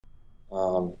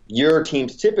your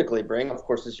teams typically bring. Of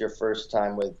course, this is your first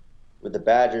time with the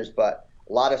Badgers, but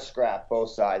a lot of scrap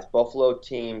both sides. Buffalo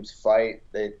teams fight;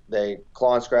 they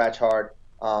claw and scratch hard.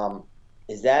 Um,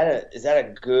 is that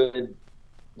a good?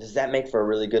 Does that make for a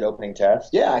really good opening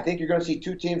test? Yeah, I think you're going to see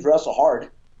two teams wrestle hard.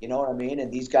 You know what I mean?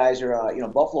 And these guys are,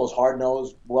 Buffalo's hard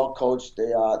nosed, well coached. They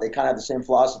kind of have the same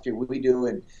philosophy we do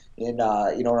in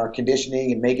our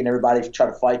conditioning and making everybody try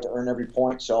to fight to earn every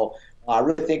point. So I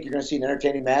really think you're going to see an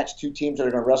entertaining match. Two teams that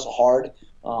are going to wrestle hard.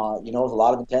 With a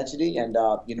lot of intensity, and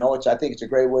I think it's a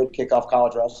great way to kick off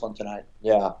college wrestling tonight.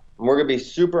 Yeah. And we're going to be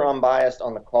super unbiased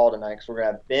on the call tonight because we're going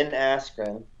to have Ben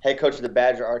Askren, head coach of the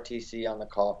Badger RTC, on the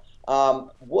call.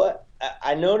 What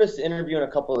I noticed interviewing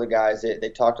a couple of the guys, they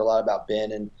talked a lot about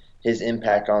Ben and his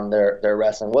impact on their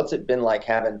wrestling. What's it been like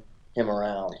having him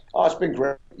around? Oh, it's been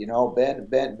great.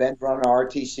 Ben's running our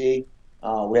RTC.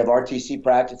 We have RTC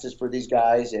practices for these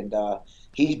guys, and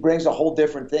he brings a whole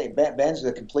different thing. Ben's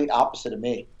the complete opposite of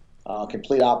me,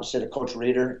 complete opposite of Coach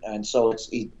Reeder, and so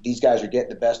these guys are getting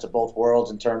the best of both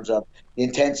worlds in terms of the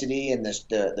intensity and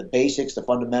the basics, the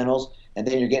fundamentals, and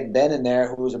then you're getting Ben in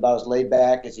there, who's about as laid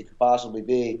back as he could possibly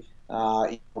be,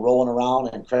 rolling around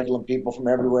and cradling people from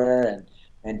everywhere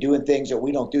and doing things that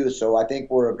we don't do. So I think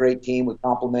we're a great team. We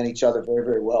complement each other very,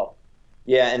 very well.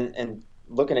 Yeah, and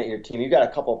looking at your team, you got a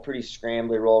couple of pretty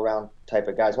scrambly roll around type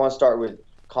of guys. I want to start with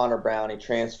Connor Brown. He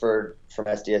transferred from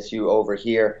SDSU over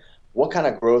here. What kind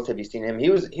of growth have you seen in him? He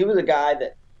was a guy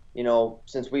that,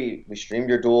 since we streamed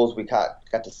your duels, we got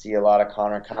to see a lot of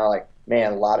Connor. Kind of like,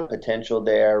 man, a lot of potential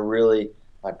there. Really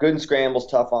good in scrambles,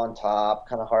 tough on top,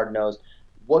 kind of hard nosed.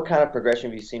 What kind of progression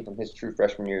have you seen from his true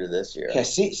freshman year to this year? Yeah,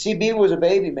 CB was a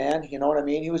baby, man. You know what I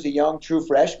mean? He was a young, true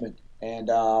freshman, and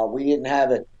we didn't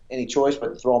have any choice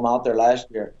but to throw him out there last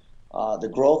year. The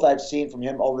growth I've seen from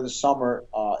him over the summer,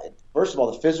 first of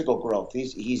all, the physical growth.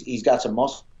 He's got some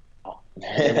muscle.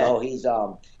 He's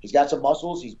got some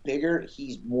muscles. He's bigger.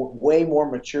 He's way more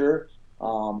mature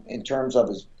in terms of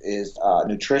his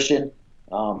nutrition,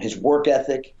 his work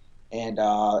ethic, and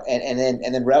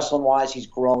then wrestling wise, he's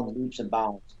grown leaps and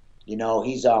bounds.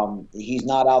 He's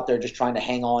not out there just trying to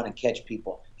hang on and catch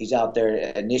people. He's out there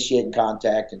initiating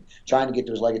contact and trying to get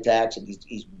to his leg attacks, and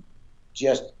he's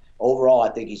just overall, I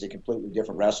think he's a completely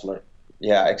different wrestler.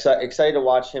 Yeah, excited to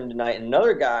watch him tonight. And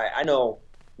another guy I know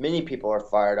many people are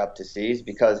fired up to see is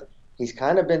because he's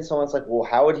kind of been someone's like, well,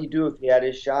 how would he do if he had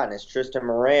his shot? And it's Tristan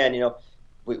Moran.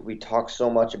 We talk so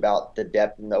much about the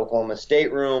depth in the Oklahoma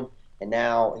State room, and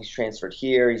now he's transferred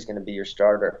here. He's going to be your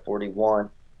starter at 41.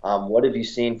 What have you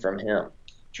seen from him?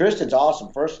 Tristan's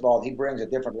awesome. First of all, he brings a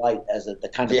different light as the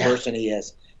kind of person he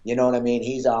is. You know what I mean?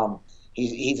 He's a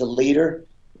leader,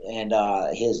 and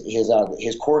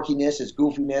his quirkiness, his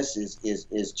goofiness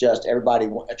is just everybody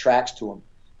attracts to him.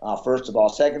 First of all.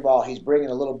 Second of all, he's bringing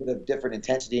a little bit of different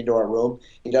intensity into our room.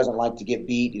 He doesn't like to get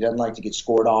beat. He doesn't like to get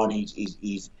scored on.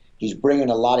 He's bringing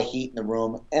a lot of heat in the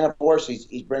room, and of course,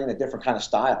 he's bringing a different kind of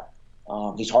style.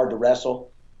 He's hard to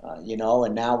wrestle,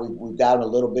 and now we've got him a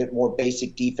little bit more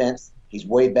basic defense. He's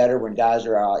way better when guys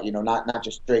are, not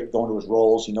just straight going to his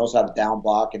rolls. He knows how to down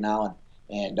block and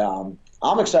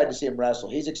I'm excited to see him wrestle.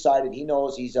 He's excited. He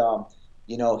knows he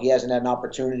hasn't had an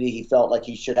opportunity he felt like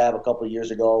he should have a couple of years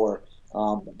ago,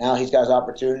 but now he's got his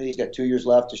opportunity. He's got 2 years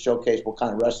left to showcase what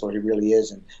kind of wrestler he really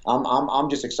is, and I'm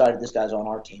just excited this guy's on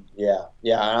our team. Yeah,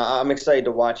 I'm excited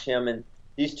to watch him. And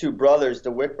these two brothers,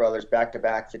 the Wick brothers,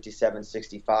 back-to-back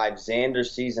 57-65.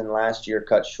 Xander's season last year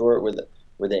cut short with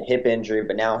a hip injury,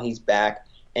 but now he's back,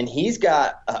 and he's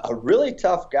got a really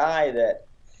tough guy that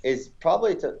is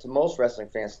probably to most wrestling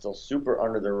fans still super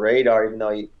under the radar, even though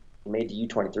he made the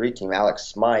U23 team. Alex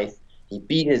Smythe. He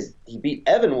beat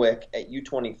Evan Wick at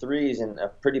U23s in a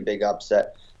pretty big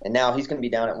upset, and now he's going to be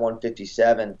down at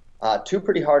 157. Two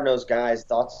pretty hard-nosed guys.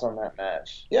 Thoughts on that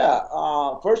match? Yeah,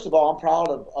 first of all, I'm proud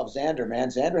of Xander, man.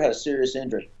 Xander had a serious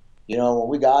injury. When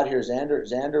we got here,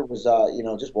 Xander was,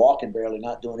 just walking barely,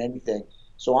 not doing anything.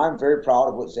 So I'm very proud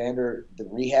of what Xander, the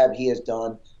rehab he has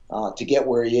done to get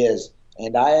where he is.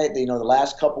 And the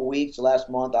last couple weeks, the last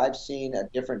month, I've seen a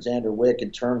different Xander Wick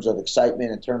in terms of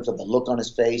excitement, in terms of the look on his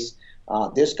face.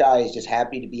 This guy is just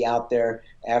happy to be out there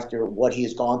after what he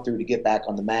has gone through to get back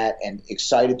on the mat and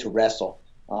excited to wrestle.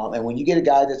 And when you get a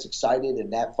guy that's excited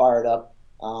and that fired up,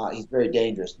 he's very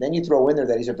dangerous. Then you throw in there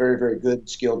that he's a very, very good,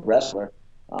 skilled wrestler.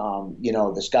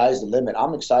 The sky's the limit.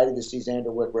 I'm excited to see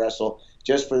Xander Wick wrestle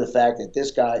just for the fact that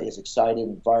this guy is excited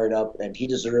and fired up, and he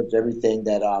deserves everything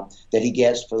that he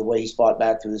gets for the way he's fought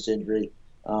back through this injury,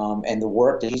 and the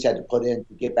work that he's had to put in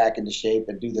to get back into shape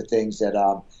and do the things that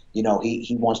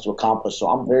he wants to accomplish. So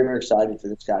I'm very, very excited for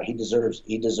this guy. He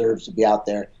deserves to be out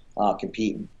there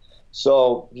competing.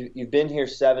 So you've been here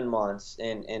 7 months,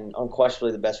 and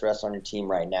unquestionably the best wrestler on your team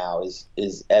right now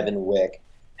is Evan Wick.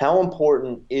 How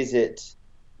important is it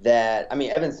that I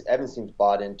mean Evan seems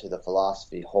bought into the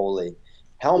philosophy wholly.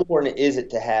 How important is it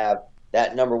to have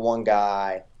that number one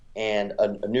guy and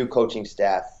a new coaching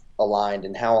staff aligned,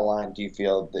 and how aligned do you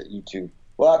feel that you two?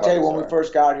 Well, I'll tell you, when are? we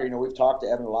first got here, we've talked to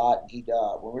Evan a lot.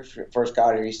 When we first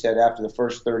got here, he said after the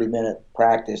first 30-minute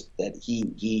practice that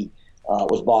he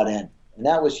was bought in. And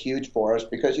that was huge for us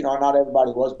because, not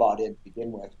everybody was bought in to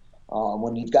begin with.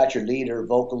 When you've got your leader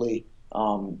vocally,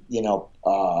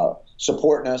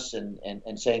 supporting us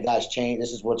and saying, guys, change,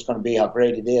 this is what's going to be, how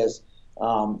great it is,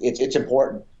 it's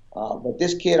important. But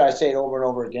this kid, I say it over and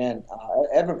over again,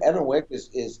 Evan Wick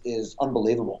is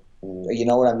unbelievable. You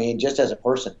know what I mean? Just as a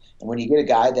person. And when you get a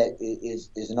guy that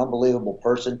is an unbelievable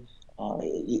person,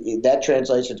 that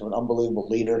translates into an unbelievable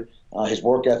leader. His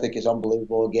work ethic is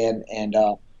unbelievable again. And,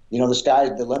 the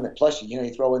sky's the limit. Plus,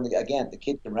 you throw in, the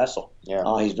kid can wrestle. Yeah.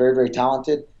 He's very, very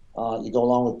talented. You go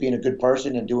along with being a good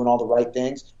person and doing all the right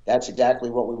things. That's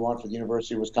exactly what we want for the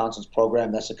University of Wisconsin's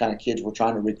program. That's the kind of kids we're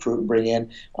trying to recruit and bring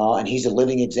in. And he's a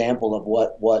living example of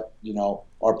what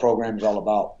our program is all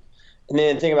about. And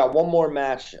then think about one more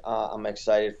match I'm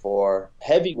excited for.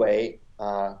 Heavyweight,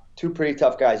 two pretty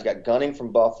tough guys. You got Gunning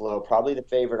from Buffalo, probably the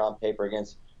favorite on paper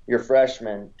against your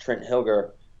freshman, Trent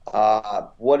Hilger.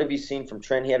 What have you seen from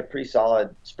Trent? He had a pretty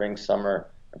solid spring, summer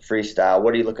freestyle.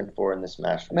 What are you looking for in this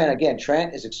match? Man, again,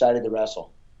 Trent is excited to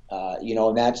wrestle.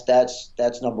 And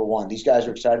that's number one. These guys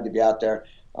are excited to be out there.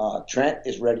 Trent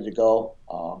is ready to go.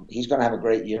 He's going to have a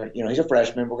great year. He's a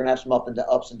freshman. We're going to have some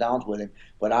ups and downs with him.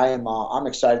 But I'm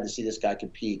excited to see this guy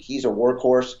compete. He's a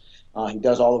workhorse. He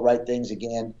does all the right things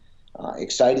again.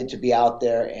 Excited to be out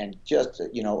there and just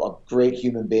a great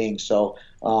human being. So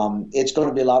it's going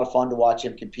to be a lot of fun to watch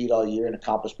him compete all year and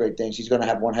accomplish great things. He's going to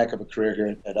have one heck of a career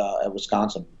here at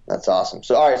Wisconsin. That's awesome.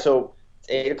 So all right, so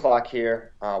it's 8:00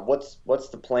 here. What's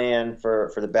the plan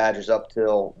for the Badgers up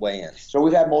till weigh-ins? So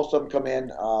we've had most of them come in.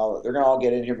 They're going to all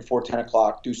get in here before 10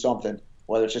 o'clock, do something,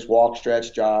 whether it's just walk,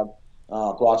 stretch, jog,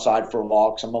 go outside for a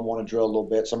walk. Some of them want to drill a little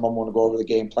bit. Some of them want to go over the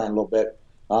game plan a little bit.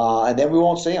 And then we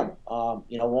won't see them.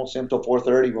 We won't see them till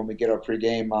 4:30 when we get our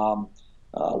pregame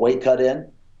weight cut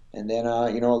in. And then, a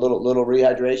little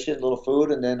rehydration, a little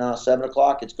food, and then 7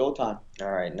 o'clock, it's go time. All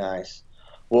right, nice.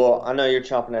 Well, I know you're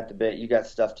chomping at the bit. You got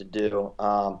stuff to do.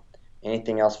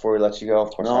 Anything else before we let you go?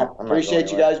 Of course, no,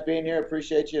 appreciate you guys being here.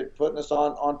 Appreciate you putting us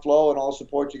on flow and all the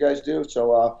support you guys do.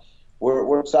 So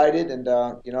we're excited, and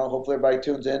hopefully everybody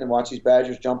tunes in and watch these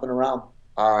Badgers jumping around.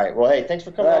 All right. Well, hey, thanks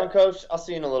for coming on, Coach. I'll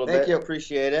see you in a little bit. Thank you.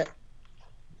 Appreciate it.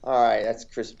 All right, that's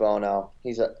Chris Bono.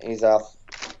 He's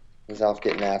off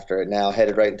getting after it now,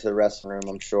 headed right into the wrestling room,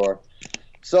 I'm sure.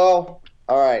 So,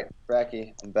 all right,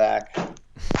 Bracky, I'm back.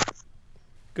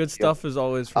 Good stuff as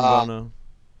always from Bono.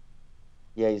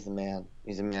 Yeah, he's the man.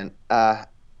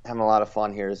 Having a lot of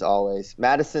fun here as always.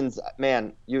 Madison's,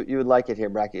 man, you would like it here,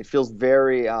 Bracky. It feels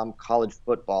very college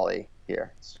football-y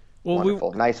here. It's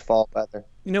wonderful. Nice fall weather.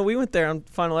 We went there on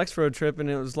Final X road trip, and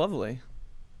it was lovely.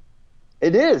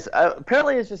 It is.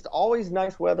 Apparently, it's just always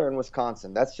nice weather in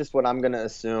Wisconsin. That's just what I'm going to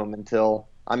assume until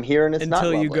I'm here and it's not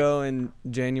lovely. Until you go in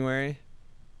January?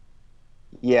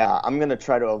 Yeah, I'm going to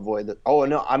try to avoid it. Oh,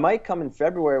 no, I might come in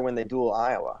February when they duel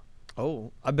Iowa.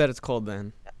 Oh, I bet it's cold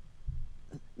then.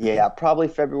 Yeah, probably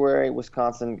February.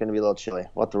 Wisconsin, going to be a little chilly.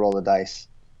 We'll have to roll the dice.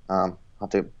 I'll have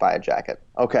to buy a jacket.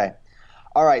 Okay.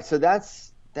 All right, so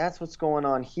that's what's going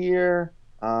on here.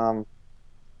 I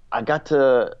got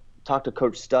to talk to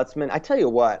Coach Stutzman. I tell you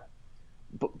what,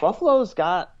 Buffalo's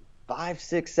got 5,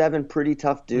 6, 7 pretty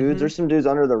tough dudes. Mm-hmm. There's some dudes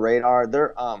under the radar.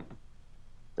 They're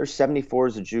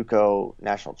 74's a JUCO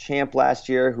national champ last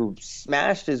year who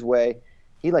smashed his way.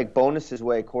 He bonused his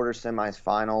way quarter semis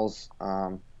finals.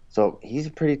 So he's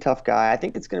a pretty tough guy. I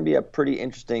think it's going to be a pretty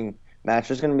interesting match.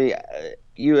 There's going to be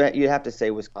you have to say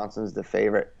Wisconsin's the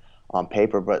favorite on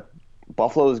paper, but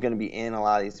Buffalo is going to be in a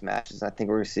lot of these matches. I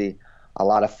think we're going to see a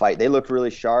lot of fight. They looked really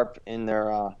sharp in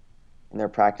their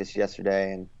practice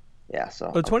yesterday, and yeah.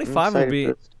 So 25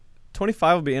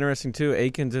 will be interesting too.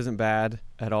 Akins isn't bad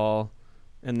at all,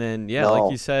 and then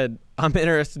like you said, I'm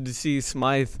interested to see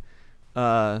Smythe,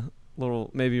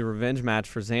 little maybe revenge match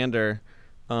for Xander.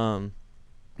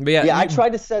 But I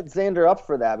tried to set Xander up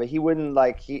for that, but he wouldn't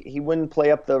he wouldn't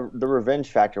play up the revenge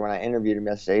factor when I interviewed him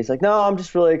yesterday. He's like, no, I'm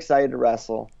just really excited to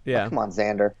wrestle. Yeah, come on,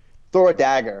 Xander. Throw a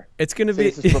dagger. It's going to be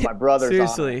 – this is for my brother's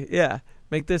seriously, honor. Yeah.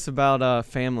 Make this about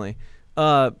family.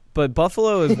 But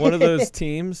Buffalo is one of those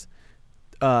teams.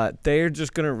 They're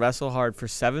just going to wrestle hard for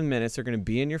 7 minutes. They're going to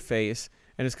be in your face.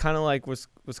 And it's kind of like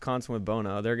Wisconsin with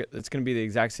Bono. It's going to be the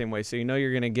exact same way. So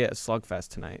you're going to get a slugfest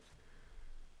tonight.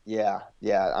 Yeah,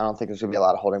 yeah. I don't think there's gonna be a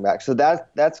lot of holding back. So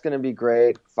that's gonna be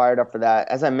great. Fired up for that.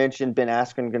 As I mentioned, Ben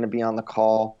Askren gonna be on the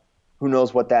call. Who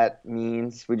knows what that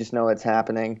means? We just know it's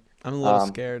happening. I'm a little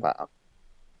scared.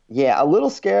 Yeah, a little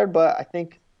scared, but I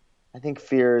think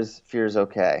fear is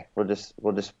okay. We'll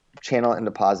just channel it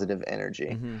into positive energy.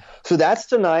 Mm-hmm. So that's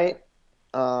tonight.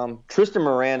 Tristan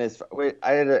Moran is.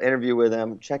 I had an interview with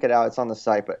him. Check it out. It's on the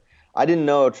site. But I didn't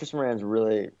know Tristan Moran's a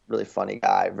really really funny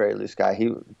guy, very loose guy.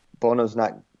 Bono's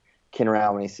not kidding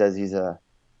around when he says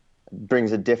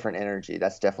brings a different energy.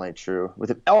 That's definitely true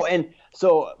with him. Oh, and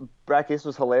so Brackus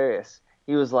was hilarious.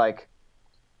 He was like,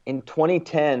 in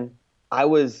 2010, I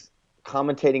was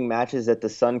commentating matches at the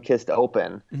Sunkist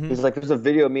Open. Mm-hmm. He's like, there's a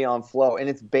video of me on Flow, and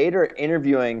it's Bader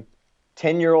interviewing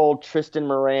 10-year-old Tristan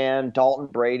Moran, Dalton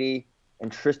Brady,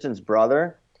 and Tristan's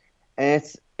brother, and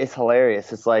it's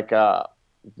hilarious. It's like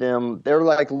they're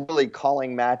like literally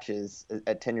calling matches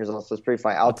at 10 years old, so it's pretty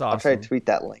funny. I'll try to tweet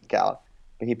that link out,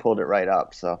 but he pulled it right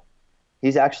up. So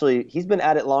he's been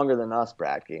at it longer than us,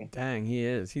 Bradkey. Dang, he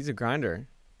is. He's a grinder.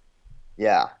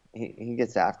 Yeah, he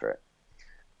gets after it.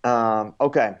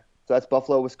 Okay, so that's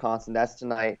Buffalo, Wisconsin. That's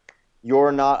tonight.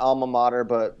 You're not alma mater,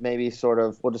 but maybe sort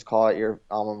of, we'll just call it your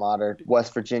alma mater.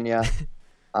 West Virginia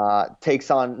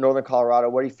takes on Northern Colorado.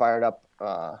 What are you fired up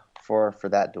for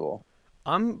that duel?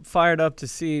 I'm fired up to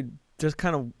see just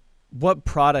kind of what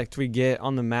product we get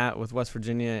on the mat with West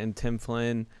Virginia and Tim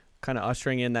Flynn kind of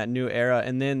ushering in that new era.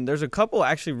 And then there's a couple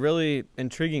actually really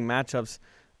intriguing matchups.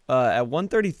 At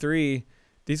 133,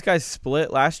 these guys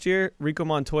split last year. Rico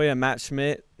Montoya and Matt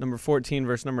Schmidt, number 14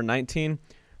 versus number 19.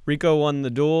 Rico won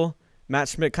the duel. Matt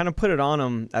Schmidt kind of put it on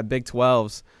him at Big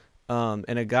 12s.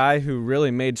 And a guy who really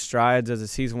made strides as the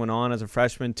season went on as a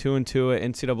freshman, 2-2 at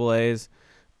NCAAs.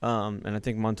 And I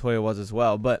think Montoya was as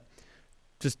well. But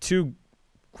just two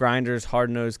grinders,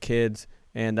 hard-nosed kids,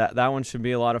 and that one should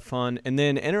be a lot of fun. And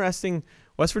then interesting,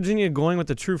 West Virginia going with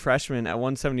the true freshman at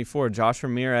 174, Josh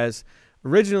Ramirez,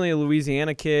 originally a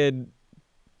Louisiana kid,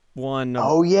 won.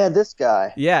 Oh, yeah, this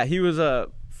guy. Yeah, he was a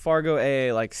Fargo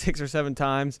A like 6 or 7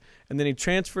 times, and then he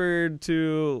transferred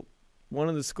to one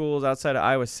of the schools outside of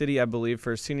Iowa City, I believe,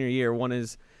 for his senior year. Won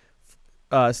his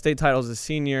state titles as a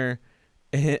senior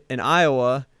in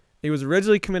Iowa. He was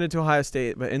originally committed to Ohio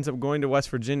State, but ends up going to West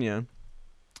Virginia.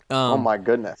 Oh, my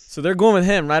goodness. So they're going with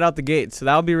him right out the gate. So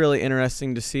that'll be really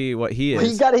interesting to see what he is. Well,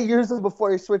 you got to use him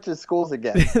before he switches schools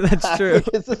again. That's true.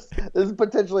 This is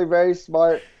potentially very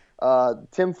smart.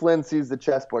 Tim Flynn sees the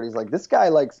chessboard. He's like, this guy,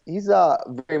 he's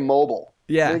very mobile.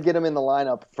 Yeah. I'm going to get him in the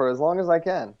lineup for as long as I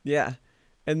can. Yeah.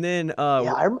 And then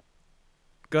go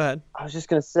ahead. I was just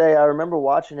going to say, I remember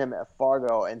watching him at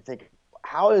Fargo and thinking,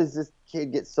 how does this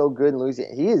kid get so good in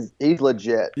Louisiana? He's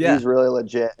legit. Yeah. He's really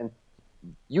legit. And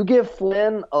you give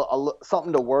Flynn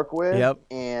something to work with, yep,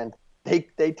 and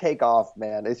they take off,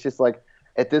 man. It's just like,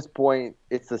 at this point,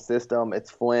 it's the system. It's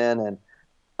Flynn. And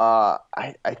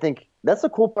I think that's the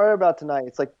cool part about tonight.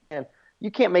 It's like, man,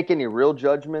 you can't make any real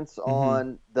judgments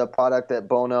on the product that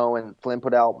Bono and Flynn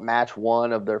put out match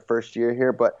 1 of their first year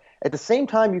here. But at the same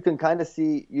time, you can kind of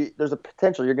see there's a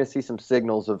potential you're going to see some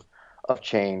signals of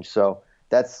change. So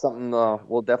that's something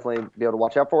we'll definitely be able to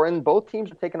watch out for. And both teams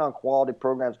are taking on quality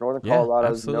programs. Northern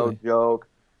Colorado's no joke.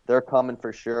 They're coming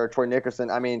for sure. Troy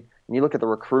Nickerson, I mean, when you look at the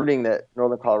recruiting that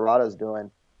Northern Colorado's doing,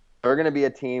 they're going to be a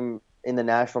team in the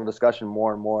national discussion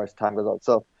more and more as time goes on.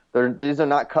 So these are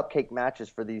not cupcake matches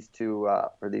for these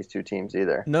two teams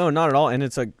either. No, not at all. And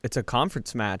it's a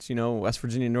conference match, West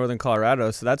Virginia, Northern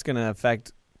Colorado. So that's going to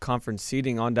affect conference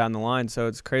seeding on down the line. So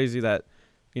it's crazy that,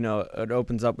 it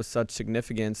opens up with such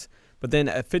significance. But then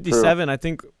at 57, True. I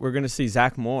think we're going to see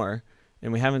Zach Moore,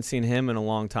 and we haven't seen him in a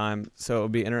long time. So it'll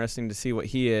be interesting to see what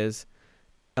he is.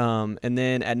 And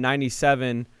then at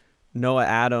 97, Noah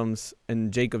Adams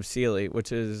and Jacob Seeley,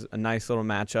 which is a nice little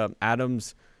matchup.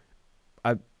 Adams,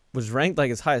 I was ranked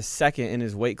like as high as 2nd in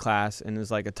his weight class and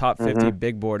is like a top 50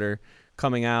 big boarder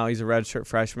coming out. He's a redshirt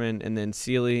freshman. And then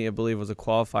Seeley, I believe, was a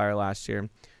qualifier last year.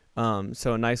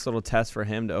 So a nice little test for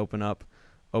him to open up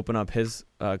his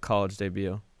college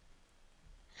debut.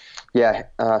 Yeah,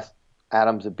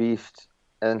 Adams a beast.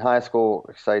 And in high school,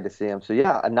 excited to see him. So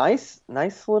yeah, a nice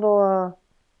little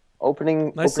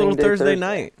opening. Nice little Thursday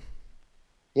night.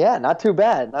 Yeah, not too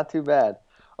bad.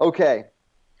 Okay,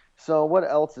 so what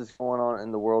else is going on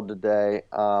in the world today?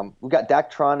 We got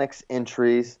Daktronics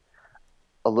entries.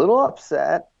 A little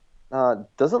upset.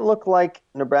 Doesn't look like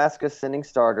Nebraska's sending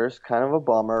starters. Kind of a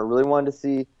bummer. Really wanted to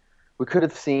see. We could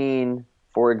have seen,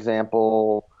 for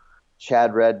example,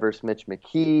 Chad Red versus Mitch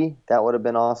McKee. That would have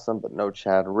been awesome, but no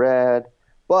Chad Red.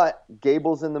 But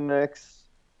Gable's in the mix.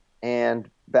 And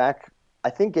back,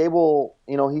 I think Gable,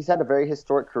 he's had a very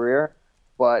historic career.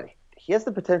 but he has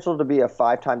the potential to be a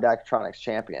 5-time Daktronics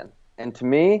champion. And to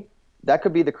me, that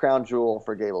could be the crown jewel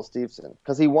for Gable Steveson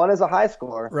because he won as a high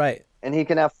schooler. Right. And he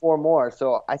can have 4 more.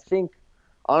 So I think,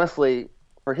 honestly,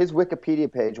 for his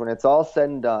Wikipedia page, when it's all said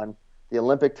and done, the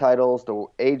Olympic titles, the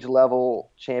age level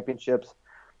championships,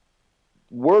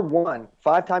 word 1,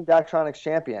 5-time Daktronics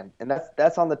champion. And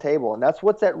that's on the table. And that's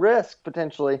what's at risk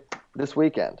potentially this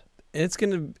weekend. It's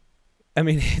going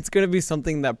to be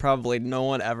something that probably no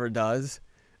one ever does.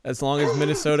 As long as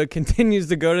Minnesota continues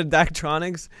to go to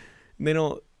Daktronics,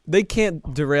 they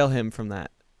can't derail him from that.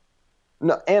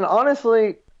 No, and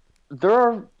honestly,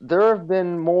 there have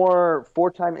been more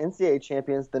 4-time NCAA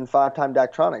champions than 5-time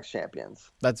Daktronics champions.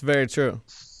 That's very true.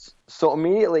 So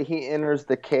immediately he enters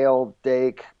the Cale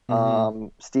Dake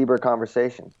Stieber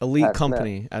conversation. Elite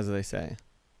company, as they say.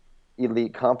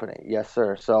 Elite company, yes,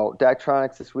 sir. So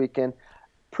Daktronics this weekend.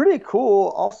 Pretty cool.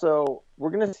 Also, we're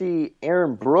going to see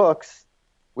Aaron Brooks,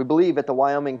 we believe, at the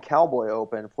Wyoming Cowboy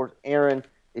Open. Of course, Aaron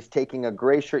is taking a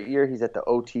gray shirt year. He's at the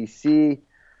OTC.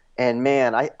 And,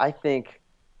 man, I think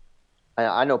 –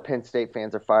 I know Penn State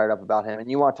fans are fired up about him.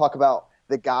 And you want to talk about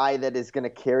the guy that is going to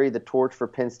carry the torch for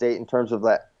Penn State in terms of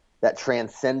that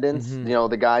transcendence. Mm-hmm. You know,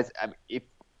 the guys if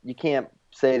you can't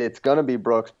say that it's going to be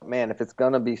Brooks, but, man, if it's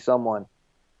going to be someone –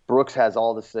 Brooks has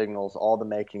all the signals, all the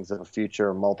makings of a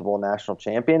future multiple national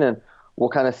champion, and we'll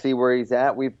kind of see where he's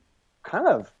at. We've kind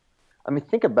of –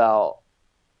 think about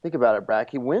it, Brack.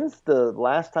 He wins the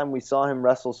last time we saw him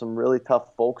wrestle some really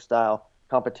tough folk-style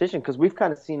competition because we've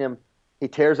kind of seen him – he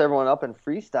tears everyone up in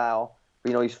freestyle.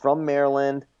 But, he's from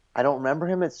Maryland. I don't remember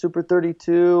him at Super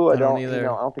 32. I don't either.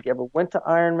 I don't think he ever went to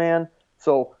Ironman.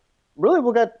 So really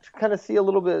we'll get to kind of see a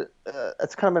little bit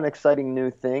it's kind of an exciting new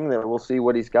thing that we'll see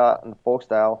what he's got in the folk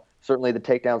style. Certainly the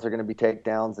takedowns are going to be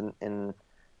takedowns in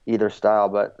either style,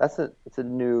 but it's a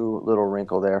new little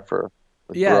wrinkle there for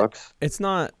Brooks. It's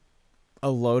not a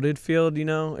loaded field,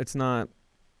 it's not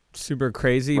super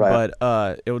crazy, right.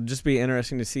 But it will just be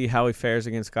interesting to see how he fares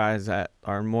against guys that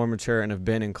are more mature and have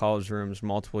been in college rooms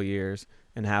multiple years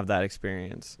and have that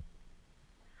experience.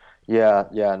 Yeah,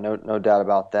 no doubt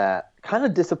about that. Kind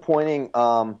of disappointing,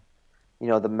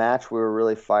 the match we were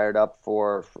really fired up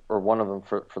for, or one of them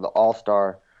for the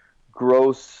All-Star,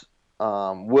 Gross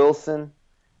Wilson.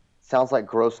 Sounds like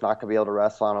Gross not going to be able to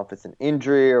wrestle. I don't know if it's an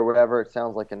injury or whatever. It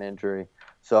sounds like an injury.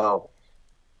 So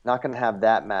not going to have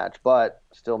that match, but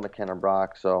still McKenna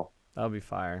Brock. So that'll be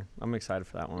fire. I'm excited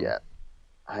for that one. Yeah,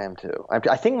 I am too.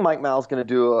 I think Mike Mal's going to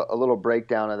do a little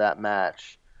breakdown of that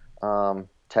match,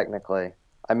 technically.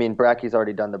 Bracky's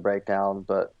already done the breakdown,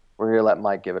 but we're here to let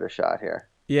Mike give it a shot here.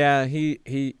 Yeah,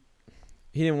 he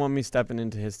didn't want me stepping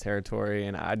into his territory,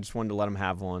 and I just wanted to let him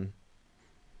have one.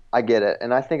 I get it,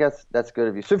 and I think that's good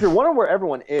of you. So if you're wondering where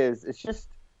everyone is, it's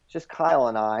just Kyle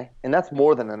and I, and that's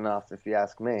more than enough if you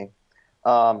ask me.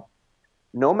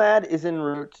 Nomad is en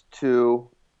route to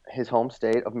his home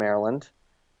state of Maryland,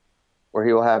 where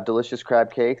he will have delicious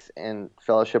crab cakes and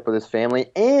fellowship with his family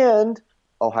and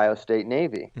Ohio State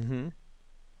Navy. Mm-hmm.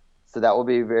 So that will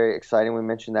be very exciting. We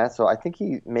mentioned that. So I think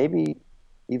he maybe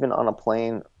even on a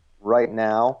plane right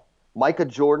now. Micah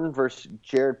Jordan versus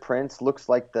Jared Prince looks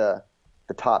like the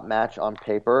top match on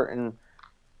paper. And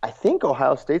I think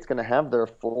Ohio State's going to have their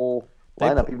full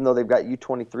lineup, even though they've got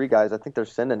U23 guys. I think they're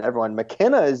sending everyone.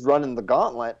 McKenna is running the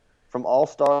gauntlet from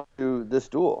All-Star to this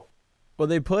duel. Well,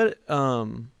 they put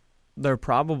their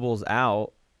probables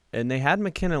out, and they had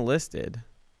McKenna listed.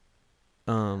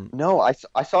 No,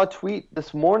 I saw a tweet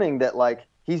this morning that,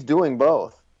 he's doing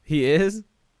both. He is?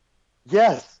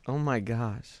 Yes. Oh, my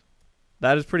gosh.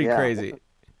 That is pretty crazy.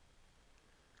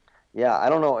 Yeah, I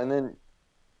don't know. And then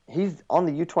he's on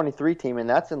the U23 team, and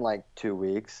that's in, 2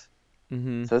 weeks.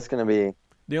 Mm-hmm. So it's going to be...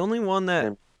 The only one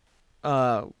that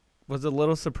was a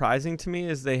little surprising to me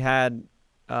is they had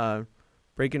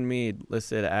Breaking Mead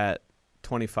listed at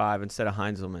 25 instead of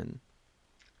Heinzelman.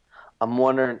 I'm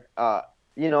wondering,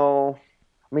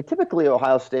 typically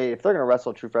Ohio State, if they're going to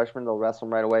wrestle a true freshman, they'll wrestle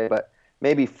them right away. But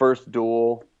maybe first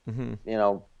duel,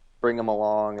 bring them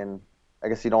along, and I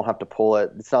guess you don't have to pull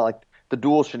it. It's not like the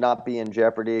duel should not be in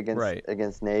jeopardy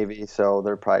against Navy, so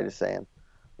they're probably just saying,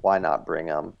 why not bring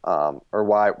him, or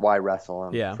why wrestle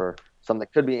him for something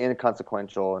that could be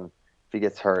inconsequential, and if he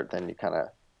gets hurt, then you kind of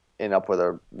end up with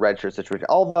a redshirt situation.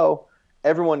 Although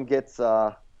everyone gets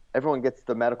the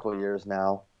medical years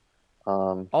now.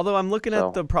 Although I'm looking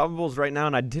at the probables right now,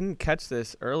 and I didn't catch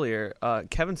this earlier.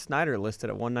 Kevin Snyder listed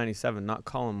at 197, not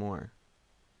Colin Moore.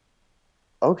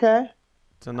 Okay.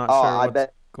 So I'm not sure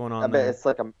what's going on there. It's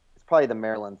it's probably the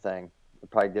Maryland thing. They're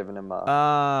probably giving him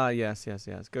yes.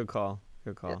 Good call.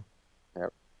 Yeah.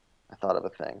 I thought of a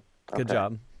thing. Good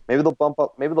job. Maybe they'll bump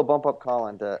up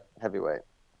Colin to heavyweight.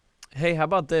 Hey, how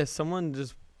about this? Someone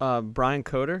just Brian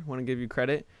Coder, want to give you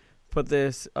credit, put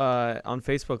this on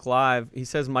Facebook Live. He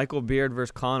says Michael Beard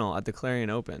versus Connell at the Clarion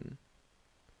Open.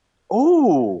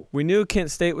 Ooh. We knew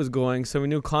Kent State was going, so we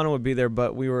knew Connell would be there,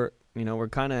 but we're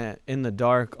kind of in the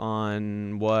dark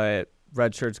on what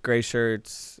red shirts, gray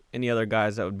shirts, any other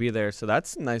guys that would be there. So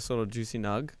that's a nice little juicy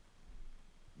nug.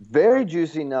 Very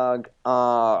juicy nug.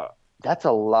 That's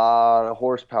a lot of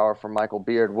horsepower for Michael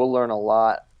Beard. We'll learn a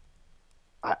lot.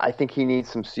 I think he needs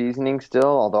some seasoning still,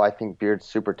 although I think Beard's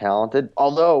super talented.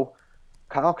 Although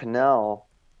Kyle Cannell,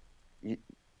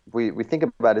 we think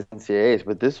about his NCAAs,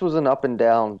 but this was an up and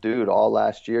down dude all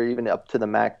last year, even up to the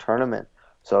MAC tournament.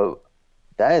 So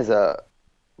that is a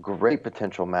great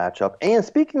potential matchup. And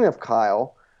speaking of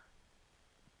Kyle,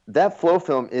 that flow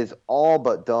film is all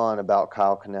but done about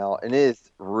Kyle Cannell, and it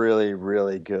is really,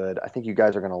 really good. I think you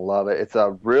guys are going to love it. It's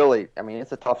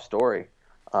it's a tough story.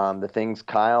 The things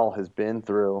Kyle has been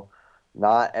through,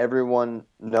 not everyone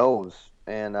knows.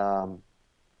 And,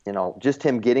 just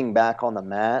him getting back on the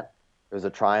mat was a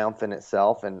triumph in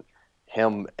itself, and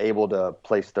him able to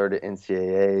place third at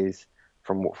NCAAs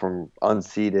from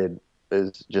unseeded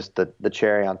is just the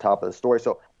cherry on top of the story.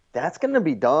 So that's going to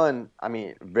be done,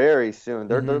 very soon.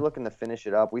 They're looking to finish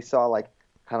it up. We saw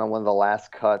kind of one of the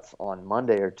last cuts on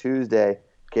Monday or Tuesday,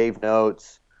 gave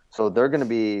notes. So they're going to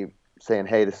be saying,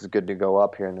 hey, this is good to go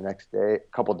up here in the next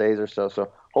couple days or so.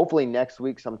 So hopefully next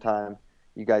week sometime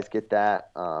you guys get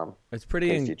that. It's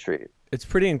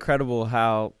pretty incredible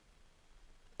how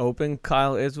open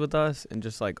Kyle is with us and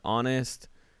just honest,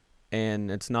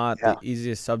 and it's not the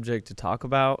easiest subject to talk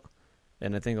about.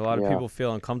 And I think a lot of people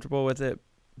feel uncomfortable with it,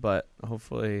 but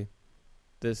hopefully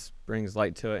this brings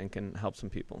light to it and can help some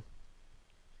people.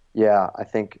 Yeah, I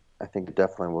think it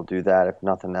definitely will do that, if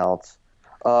nothing else.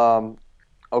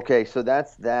 Okay, so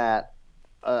that's that.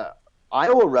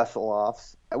 Iowa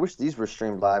wrestle-offs. I wish these were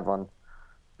streamed live on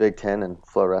Big Ten and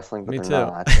Flow Wrestling, but they're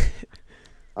not.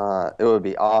 It would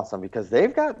be awesome because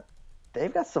they've got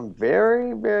some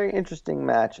very, very interesting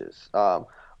matches.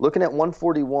 Looking at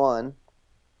 141,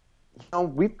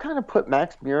 we've kind of put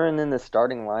Max Murin in the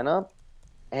starting lineup,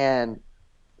 and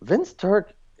Vince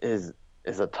Turk is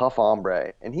a tough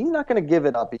hombre, and he's not going to give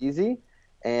it up easy.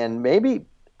 And maybe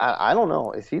I don't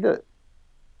know, is he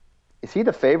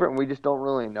the favorite and we just don't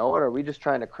really know it? Or are we just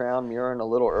trying to crown Murin a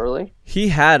little early? He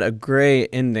had a great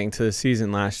ending to the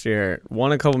season last year.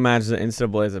 Won a couple matches at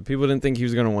NCAAs that people didn't think he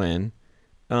was going to win.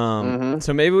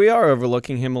 So maybe we are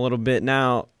overlooking him a little bit.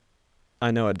 Now,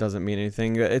 I know it doesn't mean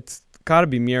anything. It's got to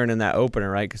be Murin in that opener,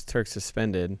 right? Because Turk's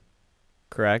suspended,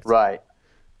 correct? Right.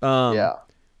 Yeah.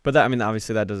 But that,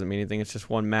 obviously that doesn't mean anything. It's just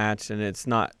one match, and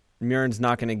Murin's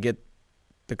not going to get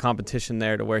the competition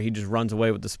there to where he just runs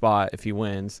away with the spot if he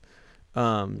wins.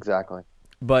 Exactly.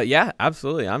 But yeah,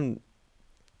 absolutely. I'm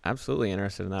absolutely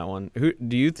interested in that one. Who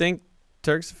do you think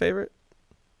Turk's the favorite?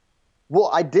 Well,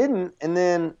 I didn't, and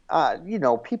then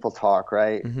people talk,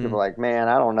 right? People are like, man,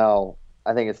 I don't know.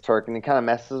 I think it's Turk, and it kind of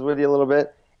messes with you a little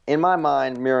bit. In my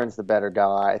mind, Murin's the better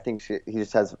guy. I think he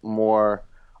just has more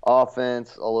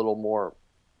offense, a little more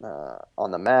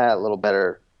on the mat, a little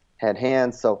better head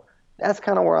hands. So that's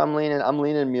kind of where I'm leaning. I'm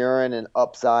leaning Murin and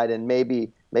upside, and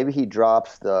maybe he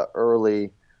drops the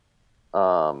early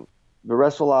the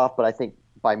wrestle off, but I think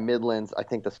by Midlands, I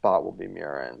think the spot will be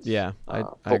Murin's. Yeah, I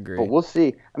agree. But we'll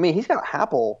see. He's got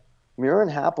Happel.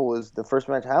 Murin Happel is the first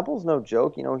match. Happel's no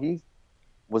joke. He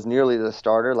was nearly the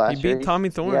starter last year. He beat Tommy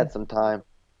Thorne. He had some time.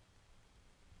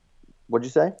 What'd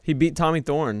you say? He beat Tommy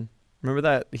Thorne. Remember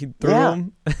that? He threw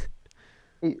him.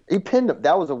 he pinned him.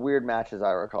 That was a weird match, as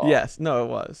I recall. Yes. No, it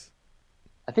was.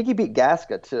 I think he beat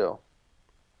Gasca, too.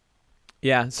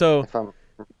 Yeah, so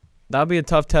that'll be a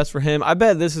tough test for him. I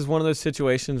bet this is one of those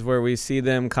situations where we see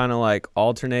them kind of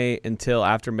alternate until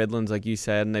after Midlands, like you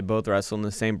said, and they both wrestle in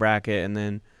the same bracket, and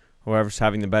then whoever's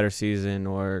having the better season,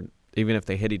 or even if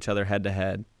they hit each other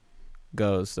head-to-head,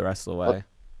 goes the rest of the way.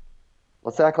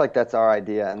 Let's act like that's our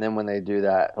idea, and then when they do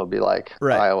that, it'll be like,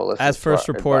 right. Iowa listens as first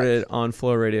reported advice. On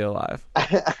Flow Radio Live.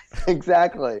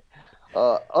 Exactly.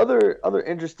 Other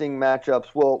interesting matchups.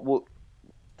 Well,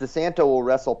 DeSanto will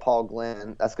wrestle Paul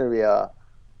Glenn. That's going to be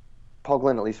Paul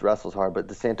Glenn at least wrestles hard, but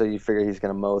DeSanto, you figure he's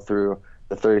going to mow through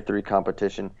the 33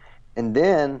 competition. And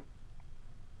then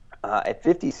at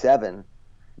 57,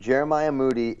 Jeremiah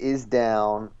Moody is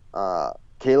down.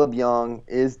 Caleb Young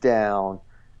is down.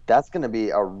 That's going to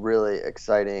be a really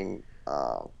exciting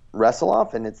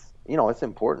wrestle-off, and it's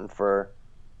important for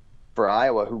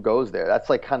Iowa who goes there. That's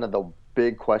kind of the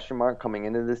big question mark coming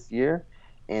into this year.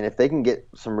 And if they can get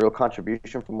some real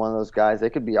contribution from one of those guys, they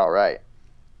could be all right.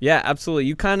 Yeah, absolutely.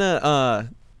 You kind of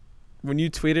when you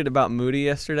tweeted about Moody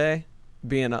yesterday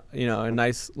being a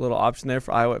nice little option there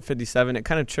for Iowa at 57, it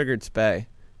kind of triggered Spay.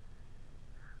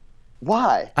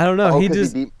 Why? I don't know. He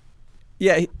just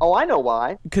I know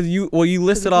why. Because you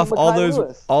listed off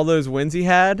all those wins he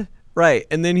had, right?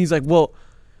 And then he's like, well,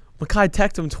 Mekhi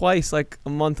texted him twice like a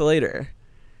month later.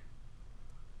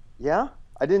 Yeah,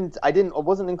 I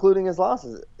wasn't including his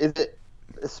losses. Is it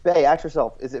Spay? Ask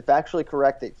yourself: is it factually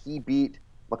correct that he beat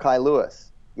Mekhi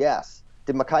Lewis? Yes.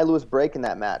 Did Mekhi Lewis break in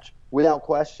that match? Without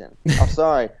question. I'm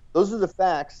sorry. Those are the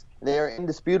facts. They are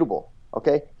indisputable.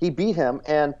 Okay, he beat him,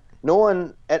 and no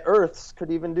one at Earths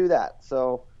could even do that.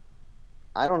 So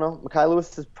I don't know. Mekhi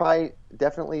Lewis is probably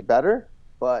definitely better,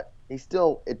 but he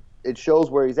still it shows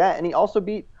where he's at, and he also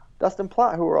beat Dustin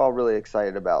Plott, who we're all really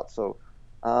excited about. So.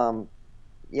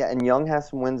 And Young has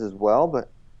some wins as well, but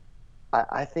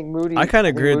I think Moody. I kind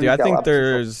of agree with you. I think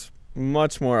there's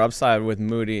much more upside with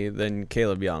Moody than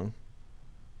Caleb Young.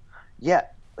 Yeah,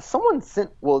 someone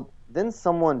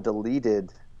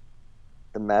deleted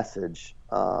the message,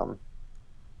 but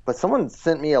someone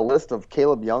sent me a list of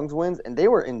Caleb Young's wins, and they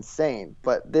were insane.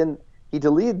 But then he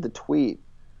deleted the tweet,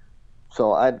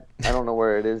 so I don't know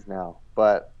where it is now.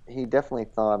 But he definitely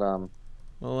thought.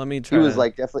 Well, let me try.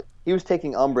 He was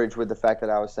taking umbrage with the fact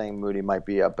that I was saying Moody might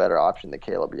be a better option than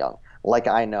Caleb Young. I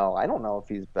don't know if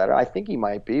he's better. I think he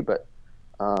might be, but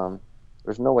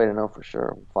there's no way to know for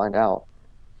sure. We'll find out.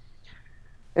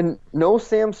 And no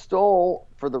Sam Stoll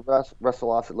for the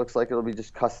wrestle-offs. It looks like it'll be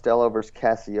just Costello versus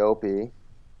Cassiope,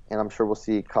 and I'm sure we'll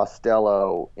see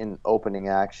Costello in opening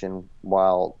action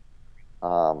while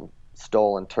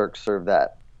Stoll and Turk serve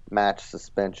that match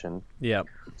suspension. Yep.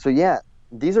 So yeah.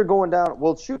 These are going down.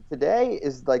 Well, shoot, today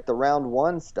is like the round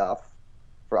 1 stuff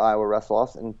for Iowa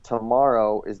wrestle-offs, and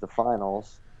tomorrow is the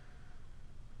finals.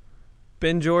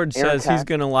 Ben George says he's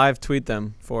going to live tweet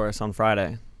them for us on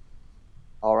Friday.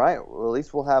 All right. Well, at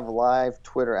least we'll have live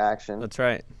Twitter action. That's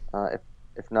right.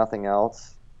 If nothing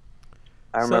else.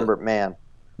 I remember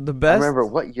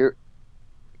what year.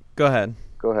 Go ahead.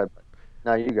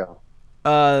 No, you go.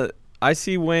 I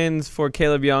see wins for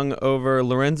Caleb Young over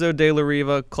Lorenzo De La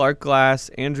Riva, Clark Glass,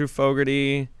 Andrew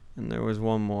Fogarty, and there was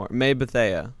one more. May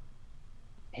Bethea.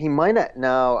 He might not.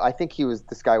 No, I think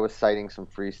this guy was citing some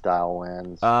freestyle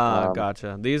wins.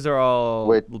 Gotcha. These are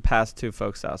all past 2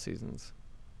 folk style seasons.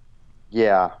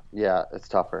 Yeah, it's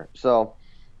tougher. So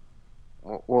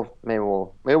maybe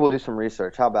we'll do some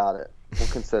research. How about it? We'll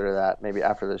consider that maybe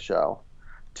after the show.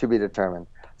 To be determined.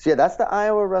 So yeah, that's the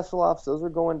Iowa wrestle-offs. Those are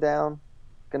going down.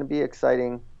 Going to be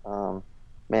exciting.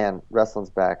 Man, wrestling's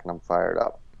back and I'm fired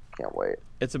up. Can't wait.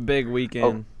 It's a big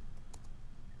weekend.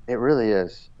 It really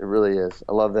is.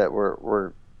 I love that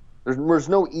there's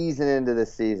no easing into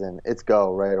this season. It's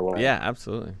go right away. Yeah,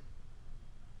 absolutely.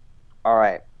 All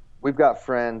right. We've got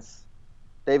friends.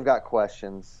 They've got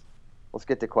questions. Let's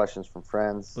get to questions from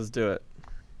friends. Let's do it.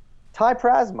 Ty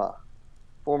Prasma,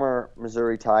 former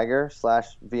Missouri Tiger /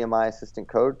 VMI assistant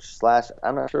coach /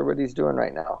 I'm not sure what he's doing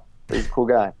right now. He's a cool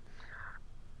guy.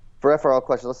 For FRL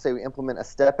questions, let's say we implement a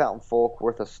step out in Folk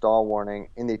worth a stall warning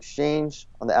in the exchange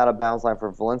on the out of bounds line for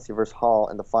Valencia versus Hall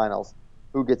in the finals.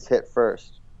 Who gets hit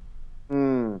first?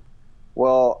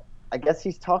 Well, I guess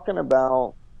he's talking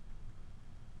about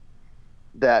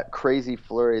that crazy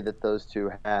flurry that those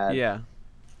two had. Yeah.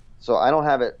 So I don't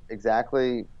have it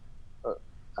exactly.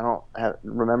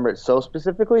 Remember it so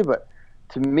specifically, but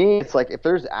to me, it's like if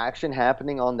there's action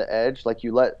happening on the edge, like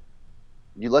you let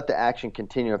the action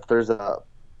continue. If there's a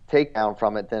takedown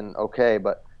from it, then okay.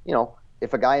 But,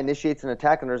 if a guy initiates an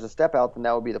attack and there's a step out, then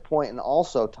that would be the point. And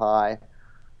also, Ty,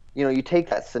 you take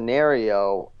that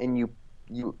scenario and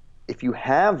if you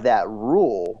have that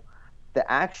rule, the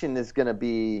action is going to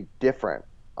be different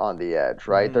on the edge,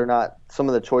 right? Mm-hmm. They're not – some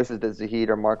of the choices that Zahid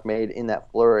or Mark made in that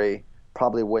flurry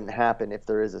probably wouldn't happen if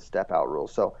there is a step out rule.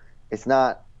 So it's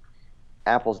not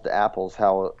apples to apples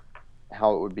how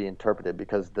it would be interpreted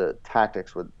because the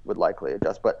tactics would likely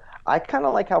adjust. But I kind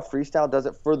of like how freestyle does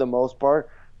it for the most part.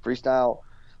 Freestyle,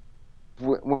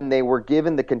 when they were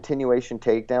given the continuation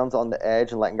takedowns on the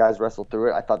edge and letting guys wrestle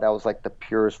through it, I thought that was like the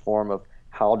purest form of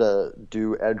how to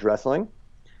do edge wrestling.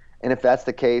 And if that's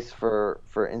the case for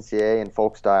NCAA and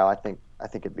folk style, I think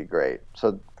it'd be great.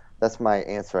 So that's my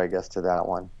answer, I guess, to that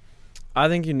one. I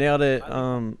think you nailed it.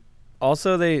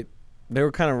 Also, they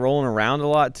were kind of rolling around a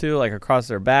lot too, like across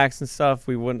their backs and stuff.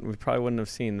 We probably wouldn't have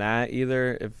seen that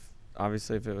either if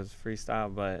it was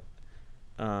freestyle. But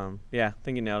I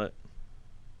think you nailed it.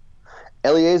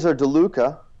 Eliezer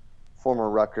DeLuca, former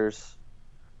Rutgers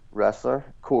wrestler,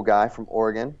 cool guy from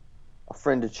Oregon, a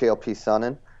friend to Chael P.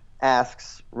 Sonnen,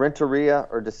 asks Renteria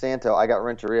or DeSanto. I got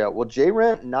Renteria. Will Jay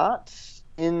Rent not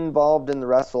involved in the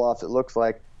wrestle-offs, it looks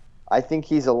like. I think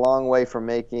he's a long way from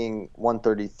making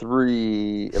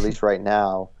 133, at least right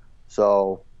now.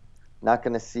 So, not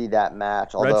going to see that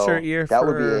match. Although Redshirt year that for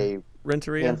would be a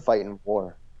Renteria? hand-fighting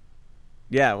war.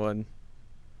 Yeah, it would.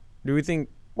 Do we think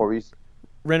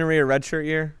Renteria redshirt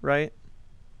year, right?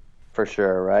 For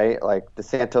sure, right? Like,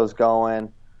 DeSanto's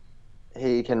going.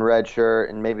 He can redshirt,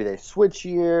 and maybe they switch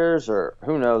years, or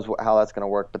who knows how that's going to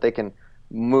work. But they can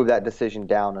move that decision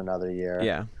down another year.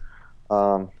 Yeah.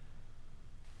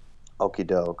 Okie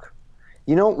doke.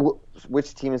 You know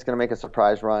which team is going to make a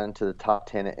surprise run to the top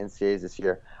 10 at NCAAs this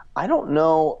year? I don't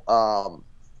know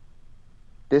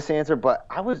this answer, but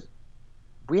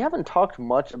we haven't talked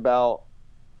much about,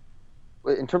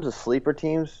 in terms of sleeper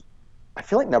teams, I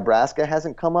feel like Nebraska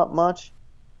hasn't come up much.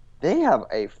 They have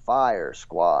a fire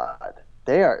squad.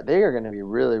 They are going to be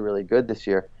really, really good this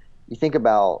year. You think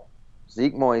about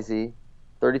Zeke Moisey,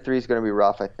 33 is going to be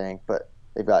rough, I think, but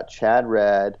they've got Chad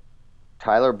Redd,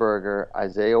 Tyler Berger,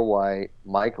 Isaiah White,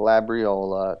 Mike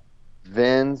Labriola,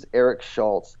 Vins, Eric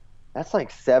Schultz. That's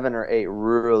like 7 or 8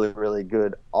 really, really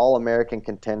good All-American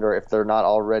contender, if they're not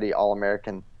already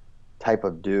All-American type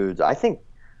of dudes. I think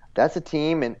that's a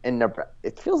team, and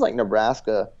it feels like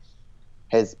Nebraska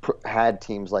has had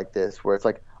teams like this, where it's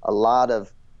like a lot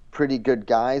of pretty good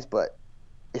guys, but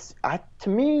to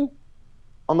me,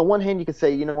 on the one hand, you could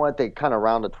say, you know what, they kind of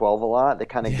round to 12 a lot. They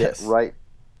kind of get right.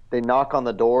 They knock on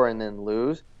the door and then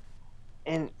lose.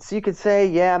 And so you could say,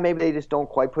 yeah, maybe they just don't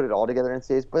quite put it all together in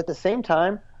NCAAs. But at the same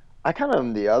time, I kind of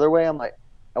am the other way. I'm like,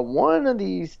 at one of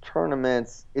these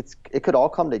tournaments, it could all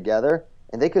come together,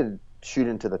 and they could shoot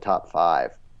into the top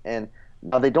 5. And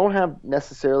now they don't have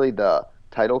necessarily the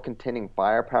title-contending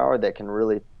firepower that can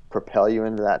really propel you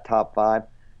into that top 5.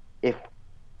 If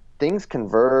things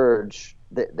converge,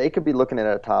 they could be looking at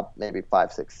a top maybe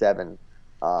 5, 6, 7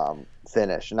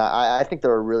 finish. And I think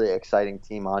they're a really exciting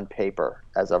team on paper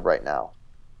as of right now.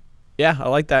 Yeah, I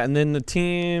like that. And then the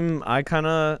team I kind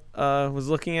of was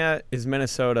looking at is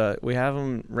Minnesota. We have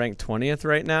them ranked 20th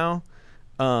right now.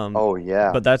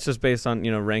 But that's just based on,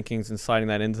 rankings and sliding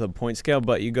that into the point scale.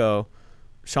 But you go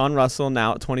Sean Russell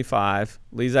now at 25,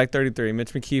 Lezak 33,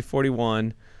 Mitch McKee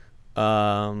 41,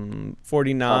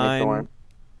 49.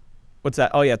 What's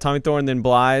that? Oh, yeah, Tommy Thorne, then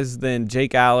Blythe, then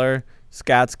Jake Aller,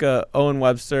 Skatska, Owen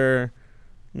Webster,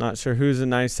 not sure who's in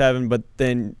 97, but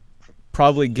then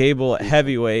probably Gable at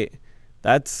heavyweight.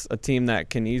 That's a team that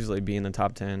can easily be in the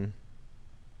top 10.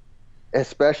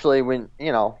 Especially when,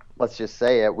 let's just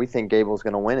say it, we think Gable's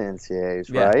going to win NCAAs,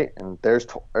 Yeah. right? And there's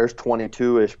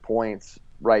 22-ish points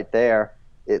right there.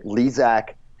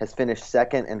 Lezak has finished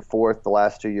 2nd and 4th the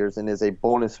last 2 years and is a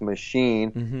bonus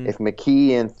machine. Mm-hmm. If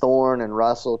McKee and Thorne and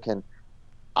Russell can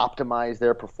optimize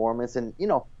their performance, and,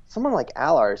 someone like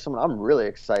Allard is someone I'm really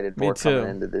excited for coming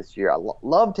into this year. I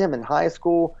loved him in high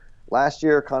school. Last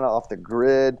year, kind of off the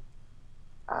grid.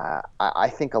 I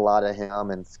think a lot of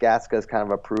him, and Skatska is kind of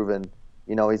a proven,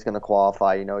 he's going to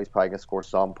qualify. He's probably going to score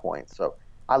some points. So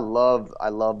I love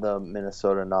the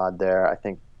Minnesota nod there. I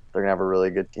think they're going to have a really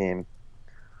good team.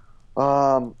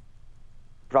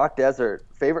 Brock Desert,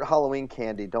 favorite Halloween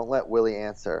candy? Don't let Willie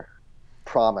answer.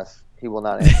 Promise. He will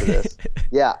not answer this.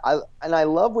 Yeah, I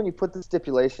love when you put the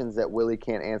stipulations that Willie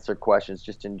can't answer questions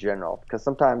just in general, because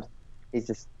sometimes he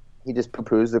just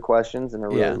poo-poos the questions in a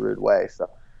really rude way. So,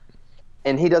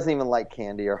 and he doesn't even like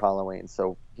candy or Halloween,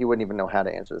 so he wouldn't even know how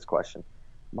to answer this question.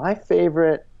 My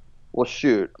favorite,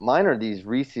 mine are these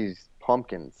Reese's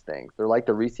pumpkins things. They're like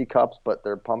the Reese cups, but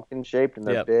they're pumpkin shaped and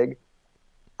they're big.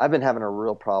 I've been having a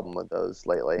real problem with those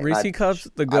lately. Reese cups,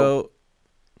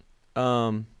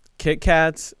 Kit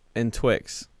Kats, and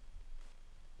Twix.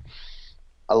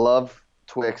 I love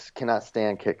Twix. Cannot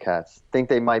stand Kit Kats. Think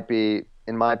they might be,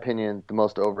 in my opinion, the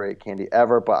most overrated candy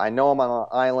ever. But I know I'm on an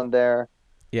island there.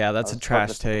 Yeah, that's a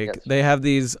trash take. They have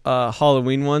these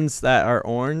Halloween ones that are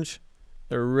orange.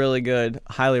 They're really good.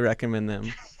 Highly recommend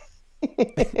them.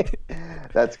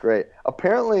 That's great.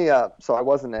 Apparently, so I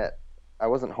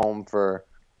wasn't home for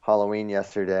Halloween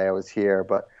yesterday. I was here,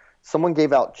 but someone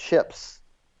gave out chips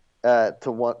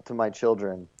to my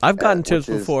children. I've gotten chips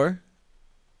before.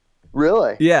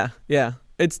 Really? Yeah.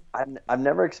 I've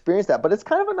never experienced that, but it's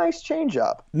kind of a nice change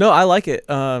up. No, I like it.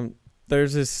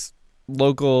 There's this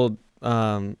local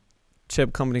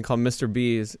chip company called Mr.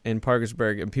 B's in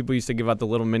Parkersburg, and people used to give out the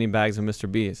little mini bags of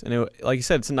Mr. B's, and like you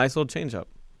said, it's a nice little change up.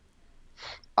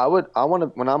 I want to,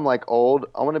 when I'm like old,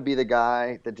 I want to be the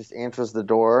guy that just answers the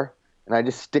door, and I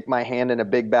just stick my hand in a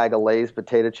big bag of Lay's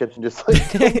potato chips and just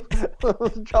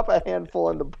drop a handful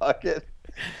in the bucket.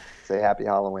 Say Happy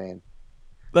Halloween.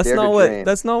 That's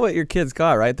not what your kids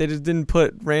got, right? They just didn't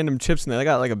put random chips in there. They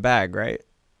got like a bag, right?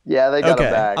 Yeah, they got a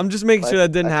Okay, bag. I'm just making sure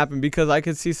that didn't happen because I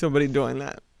could see somebody doing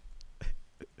that.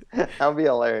 That would be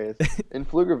hilarious. In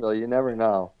Pflugerville, you never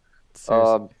know.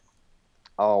 Seriously.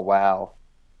 Oh, wow.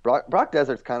 Brock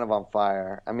Desert's kind of on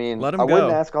fire. I mean, Let him I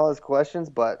wouldn't go. ask all his questions,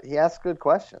 but he asks good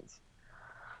questions.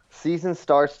 Season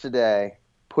starts today.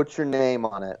 Put your name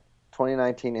on it.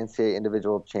 2019 NCAA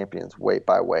Individual Champions, weight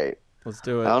by weight. Let's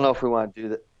do it. I don't know if we want to do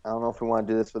that. I don't know if we want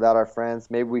to do this without our friends.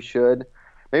 Maybe we should.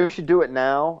 Maybe we should do it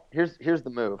now. Here's the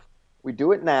move. We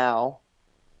do it now.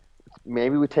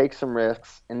 Maybe we take some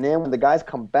risks, and then when the guys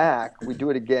come back, we do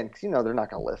it again because they're not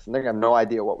going to listen. They're going to have no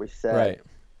idea what we said.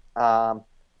 Right.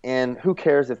 And who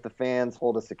cares if the fans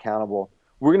hold us accountable?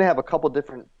 We're going to have a couple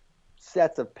different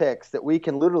sets of picks that we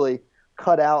can literally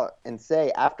cut out and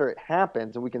say after it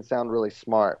happens, and we can sound really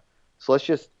smart. So let's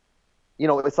just,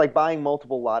 it's like buying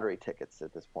multiple lottery tickets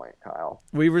at this point, Kyle.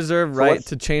 We reserve right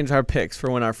to change our picks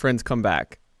for when our friends come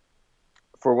back.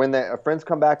 For when our friends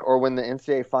come back or when the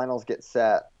NCAA finals get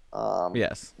set.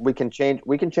 Yes. We can change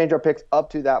our picks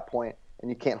up to that point, and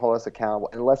you can't hold us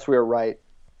accountable unless we are right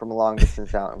from a long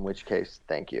distance out, in which case,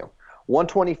 thank you.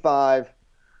 125.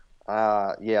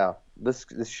 Yeah, this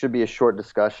should be a short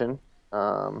discussion.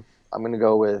 I'm going to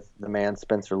go with the man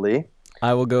Spencer Lee.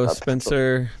 I will go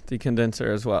Spencer the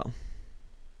Condenser as well.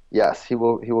 Yes, he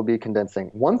will be condensing.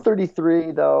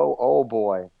 133 though. Oh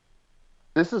boy,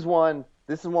 this is one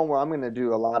where I'm going to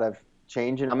do a lot of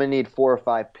changing. I'm going to need 4 or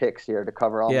 5 picks here to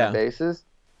cover all my bases.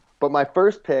 But my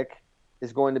first pick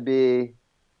is going to be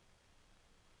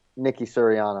Nicky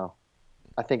Suriano.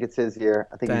 I think it's his year.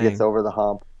 I think he gets over the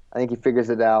hump. I think he figures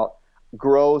it out.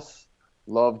 Gross,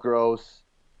 love Gross.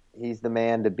 He's the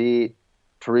man to beat.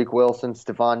 Tariq Wilson,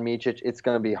 Stefan Micic. It's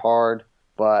going to be hard,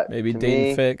 but maybe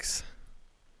Dayton Fix.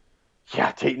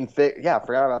 Yeah, Dayton Fix. Yeah, I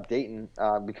forgot about Dayton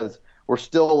because we're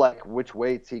still like, which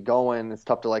weight's he going? It's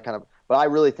tough to like kind of. But I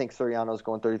really think Suriano's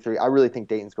going 33. I really think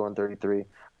Dayton's going 33.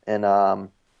 And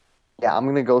yeah, I'm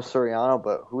gonna go Suriano,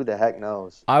 but who the heck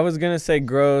knows? I was gonna say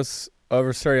Gross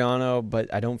over Suriano,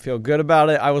 but I don't feel good about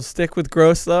it. I will stick with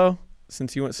Gross though,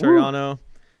 since you went Suriano.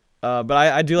 But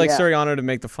I do like Suriano to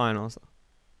make the finals.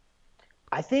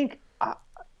 I think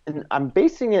I'm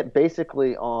basing it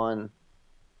basically on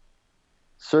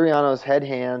Suriano's head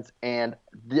hands and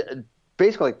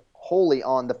basically wholly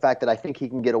on the fact that I think he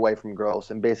can get away from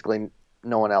Gross and basically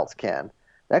no one else can.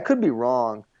 That could be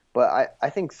wrong, but I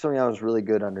think Suriano's really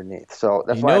good underneath. So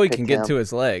that's why I picked he can get to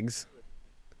his legs.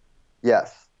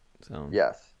 Yes. So.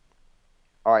 Yes.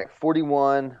 All right,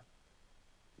 41.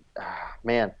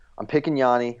 Man, I'm picking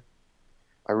Yanni.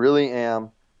 I really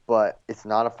am, but it's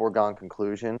not a foregone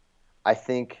conclusion. I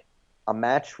think a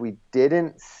match we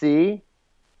didn't see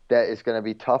that is going to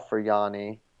be tough for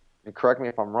Yanni, and correct me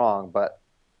if I'm wrong, but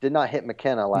did not hit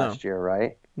McKenna last year,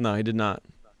 right? No, he did not.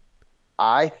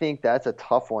 I think that's a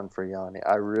tough one for Yanni.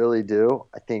 I really do.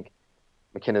 I think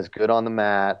McKenna's good on the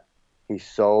mat. He's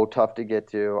so tough to get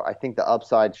to. I think the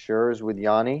upside sure is with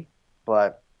Yanni,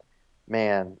 but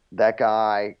man, that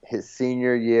guy, his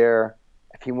senior year,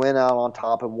 if he went out on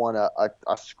top and won a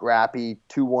scrappy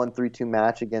 2-1, 3-2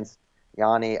 match against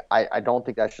Yanni, I don't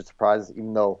think that should surprise us,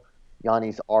 even though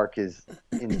Yanni's arc is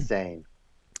insane.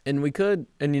 And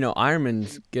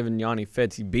Ironman's given Yanni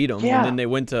fits. He beat him, Yeah. and then they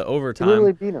went to overtime. He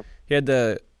literally beat him. He had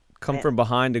to come from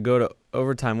behind to go to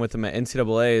overtime with him at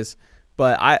NCAAs.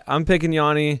 But I'm picking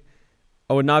Yanni.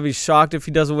 I would not be shocked if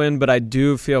he doesn't win, but I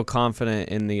do feel confident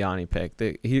in the Yanni pick.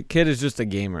 The kid is just a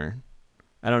gamer.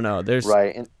 I don't know.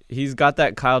 He's got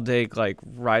that Kyle Dake,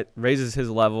 raises his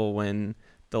level when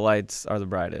the lights are the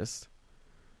brightest.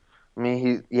 I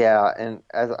mean, and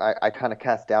as I kind of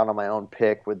cast doubt on my own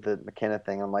pick with the McKenna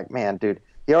thing, I'm like, man, dude,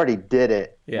 he already did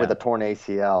it with a torn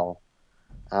ACL.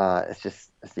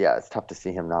 It's tough to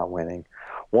see him not winning.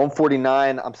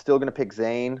 149, I'm still going to pick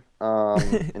Zane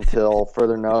until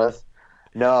further notice.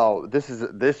 No, this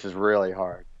is really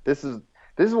hard. This is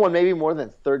one maybe more than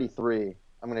 33.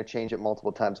 I'm going to change it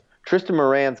multiple times. Tristan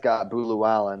Moran's got Bulu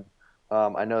Allen.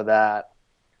 I know that.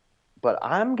 But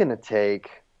I'm going to take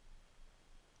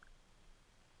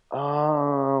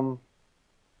Michael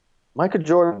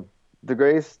Jordan, the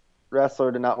greatest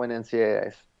wrestler to not win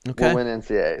NCAAs. Okay. Will win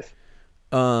NCAAs.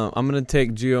 I'm going to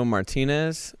take Gio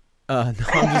Martinez. No,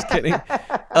 I'm just kidding.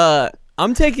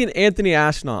 I'm taking Anthony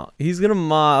Ashnault. He's going to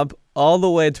mob all the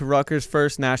way to Rutgers'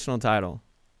 first national title.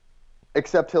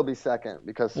 Except he'll be second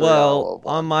because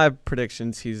on my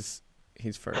predictions, he's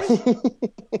first.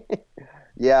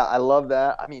 Yeah, I love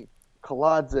that. I mean,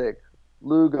 Kolodzik,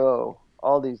 Lugo,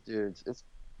 all these dudes. It's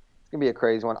gonna be a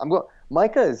crazy one.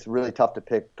 Micah is really tough to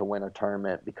pick to win a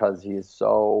tournament because he is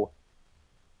so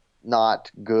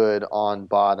not good on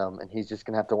bottom, and he's just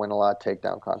gonna have to win a lot of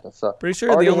takedown contests. So pretty sure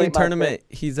the only tournament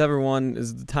he's ever won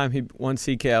is the time he won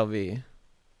CKLV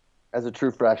as a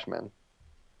true freshman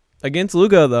against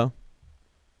Lugo, though.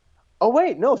 Oh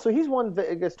wait, no. So he's won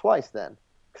Vegas twice then,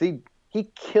 because he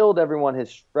killed everyone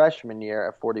his freshman year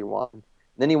at 41.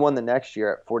 Then he won the next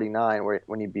year at 49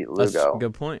 when he beat Lugo. That's a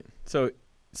good point. So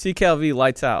CKLV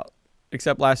lights out,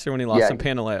 except last year when he lost to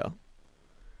Pantaleo.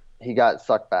 He got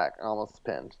sucked back and almost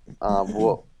pinned. We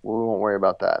won't worry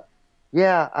about that.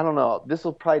 Yeah, I don't know. This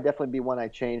will probably definitely be one I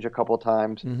change a couple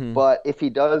times. Mm-hmm. But if he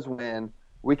does win,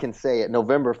 we can say it.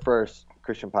 November 1st,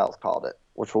 Christian Piles called it,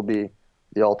 which will be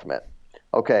the ultimate.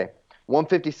 Okay,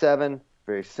 157,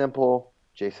 very simple.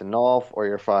 Jason Nolf or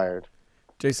you're fired.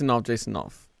 Jason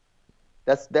Nolf.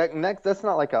 That's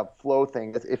not like a flow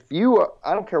thing.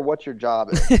 I don't care what your job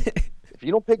is. If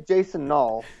you don't pick Jason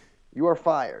Nolf, you are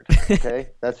fired. Okay,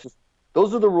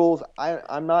 those are the rules.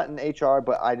 I'm not in HR,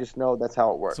 but I just know that's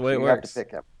how it works. That's the way it works. Have to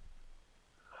pick him.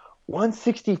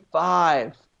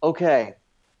 165. Okay.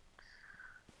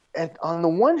 And on the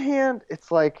one hand,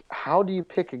 it's like, how do you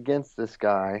pick against this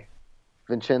guy,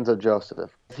 Vincenzo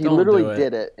Joseph? He literally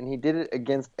did it, and he did it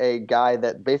against a guy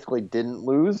that basically didn't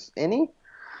lose any.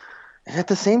 And at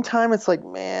the same time, it's like,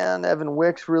 man, Evan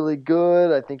Wick's really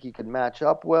good. I think he could match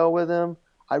up well with him.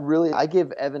 I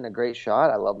give Evan a great shot.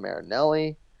 I love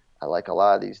Marinelli. I like a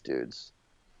lot of these dudes.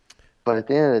 But at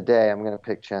the end of the day, I'm going to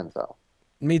pick Chenzo.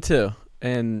 Me too.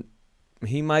 And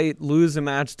he might lose a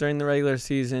match during the regular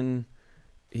season.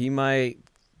 He might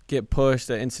get pushed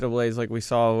at NCAAs like we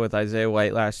saw with Isaiah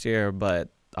White last year, but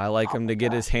I like him to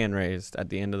get his hand raised at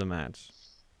the end of the match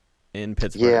in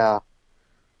Pittsburgh. Yeah.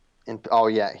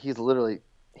 He's literally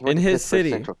in his city.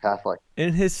 Central Catholic.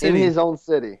 In his city. In his own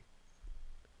city.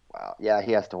 Wow. Yeah,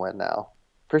 he has to win now.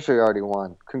 Pretty sure he already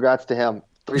won. Congrats to him.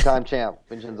 3-time champ,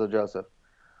 Vincenzo Joseph.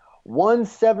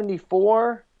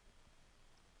 174.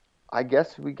 I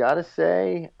guess we got to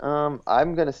say, I'm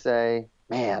going to say,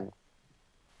 man,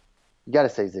 you got to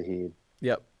say Zahid.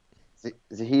 Yep.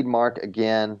 Zahid Mark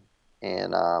again.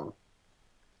 And, I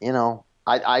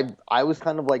was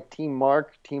kind of like Team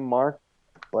Mark.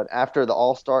 But after the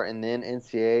All-Star and then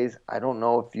NCAAs, I don't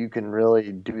know if you can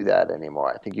really do that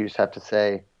anymore. I think you just have to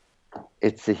say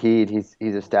it's Zahid. He's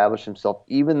established himself.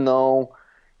 Even though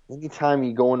anytime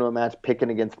you go into a match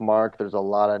picking against Mark, there's a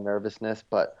lot of nervousness,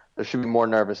 but there should be more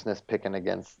nervousness picking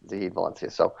against Zahid Valencia.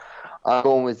 So I'm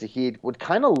going with Zahid. Would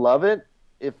kind of love it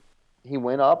if he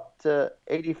went up to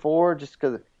 84 just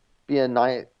because it'd be a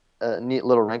neat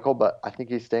little wrinkle, but I think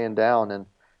he's staying down. And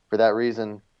for that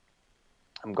reason,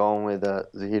 I'm going with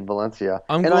Zahid Valencia.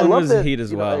 I'm going with Zahid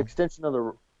as well. Extension of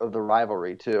the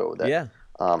rivalry too.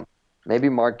 Maybe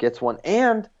Mark gets one.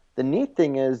 And the neat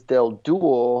thing is they'll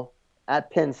duel at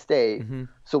Penn State,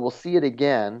 so we'll see it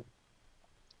again.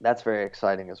 That's very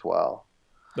exciting as well.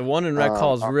 The one in Rec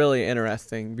Hall is really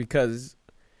interesting because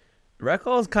Rec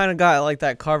Hall's kind of got like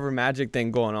that Carver Magic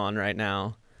thing going on right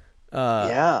now.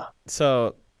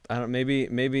 So I don't.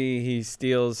 Maybe he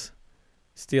steals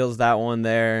that one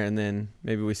there, and then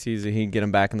maybe we see Zahid get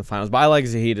him back in the finals. But I like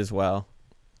Zahid as well.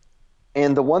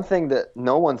 And the one thing that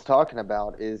no one's talking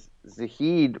about is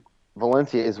Zahid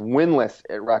Valencia is winless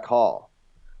at Rec Hall.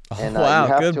 And wow,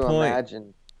 you have good to point.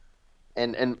 Imagine.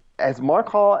 And has Mark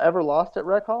Hall ever lost at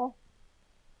Rec Hall?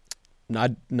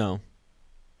 No.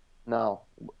 No.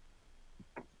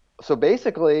 So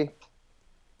basically,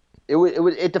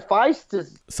 it defies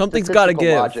something's got to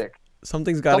give. Logic.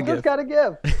 Something's got to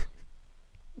give.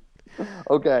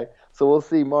 Okay, so we'll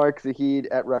see Mark Zahid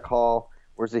at Rec Hall,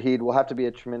 where Zahid will have to be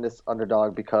a tremendous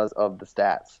underdog because of the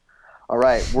stats. All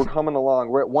right, we're coming along.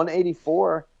 We're at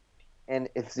 184, and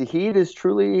if Zahid is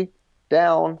truly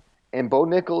down and Bo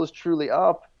Nickel is truly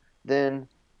up, then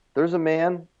there's a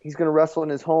man. He's going to wrestle in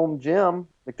his home gym,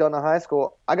 McDonough High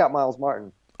School. I got Miles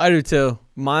Martin. I do too.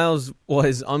 Miles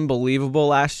was unbelievable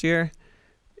last year.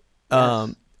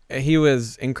 Yes. He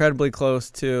was incredibly close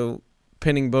to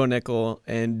pinning Bo Nickel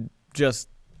and just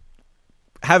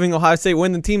having Ohio State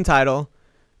win the team title,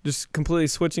 just completely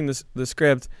switching the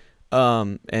script.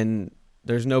 And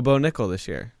there's no Bo Nickel this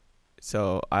year.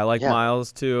 So I like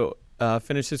Miles to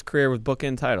finish his career with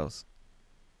bookend titles.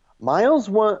 Miles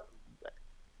won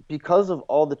because of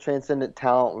all the transcendent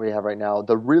talent we have right now.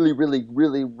 The really, really,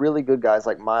 really, really good guys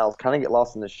like Miles kind of get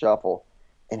lost in the shuffle.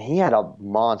 And he had a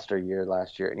monster year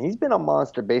last year. And he's been a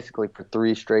monster basically for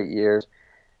 3 straight years.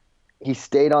 He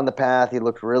stayed on the path. He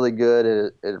looked really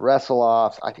good at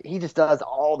wrestle-offs. He just does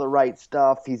all the right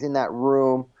stuff. He's in that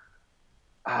room.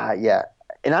 And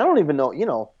I don't even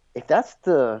know, if that's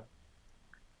the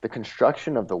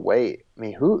construction of the weight. I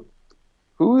mean, who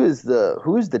is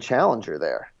the challenger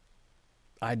there?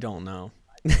 I don't know.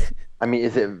 I mean,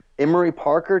 is it Emery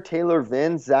Parker, Taylor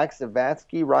Vins, Zach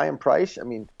Savatsky, Ryan Price? I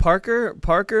mean, Parker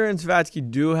and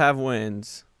Savatsky do have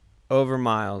wins over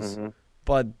Miles,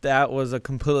 but that was a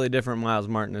completely different Miles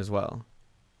Martin as well.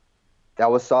 That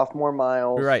was sophomore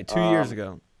Miles. You're right, 2 years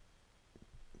ago.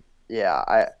 Yeah,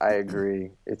 I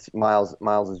agree. It's Miles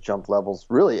has jumped levels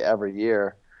really every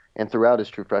year, and throughout his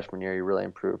true freshman year, he really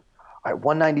improved. All right,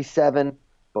 197,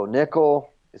 Bo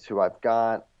Nickel is who I've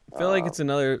got. I feel like it's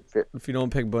another, if you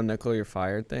don't pick Bo Nickel, you're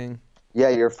fired thing. Yeah,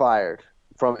 you're fired.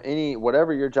 From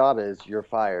whatever your job is, you're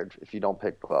fired if you don't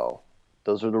pick Bo.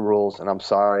 Those are the rules, and I'm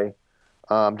sorry.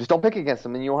 Just don't pick against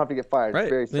them, and you won't have to get fired. Right. It's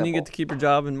very simple. Then you get to keep your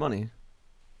job and money.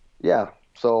 Yeah.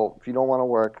 So if you don't want to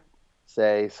work,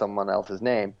 say someone else's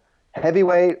name.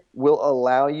 Heavyweight will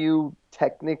allow you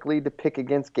technically to pick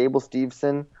against Gable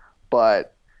Steveson,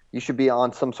 but you should be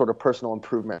on some sort of personal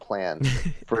improvement plan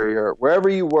for wherever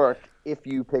you work if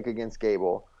you pick against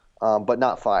Gable, but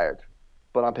not fired.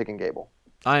 But I'm picking Gable.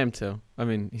 I am too. I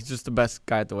mean, he's just the best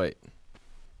guy at the weight.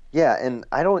 Yeah, and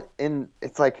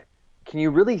it's like, can you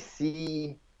really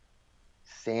see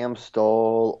Sam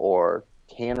Stoll or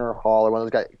Tanner Hall or one of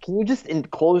those guys? Can you just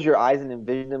close your eyes and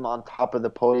envision them on top of the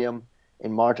podium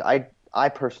in March? I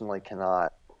personally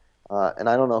cannot, and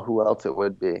I don't know who else it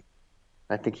would be.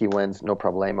 I think he wins, no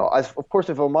problemo. Of course,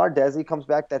 if Omar Desi comes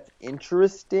back, that's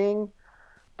interesting,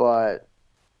 but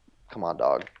come on,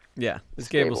 dog. Yeah, it's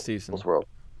Gable Steveson. World.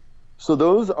 So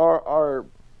those are our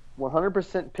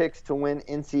 100% picks to win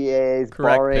NCAAs,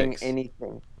 Correct barring picks.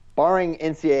 anything. Barring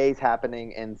NCAAs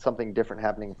happening and something different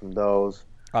happening from those.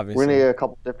 Obviously. We're going to get a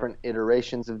couple different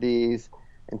iterations of these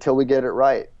until we get it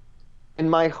right.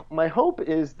 And my hope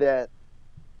is that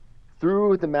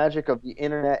through the magic of the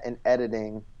internet and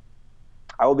editing,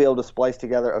 I will be able to splice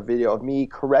together a video of me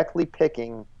correctly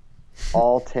picking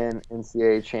all 10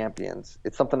 NCAA champions.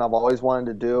 It's something I've always wanted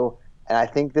to do, and I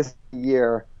think this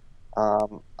year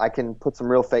I can put some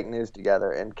real fake news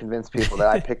together and convince people that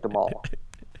I picked them all.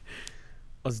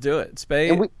 Let's do it.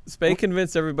 Spay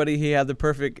convinced everybody he had the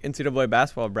perfect NCAA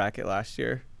basketball bracket last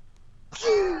year.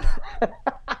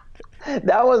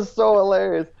 That was so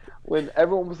hilarious when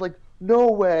everyone was like,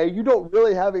 no way, you don't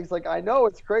really have it. He's like, I know,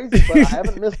 it's crazy, but I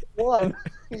haven't missed one.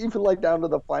 Even like down to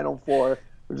the Final Four,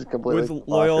 which is completely with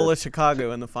Loyola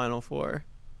Chicago in the Final Four.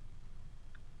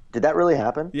 Did that really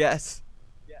happen? Yes.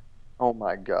 Oh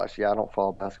my gosh, yeah, I don't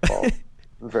follow basketball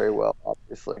very well,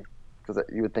 obviously, because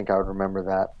you would think I would remember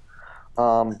that.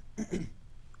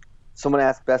 Someone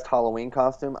asked best Halloween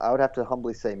costume. I would have to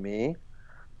humbly say me,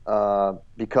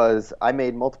 because I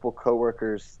made multiple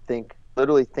coworkers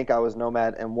literally think I was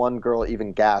Nomad, and one girl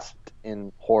even gasped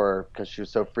in horror because she was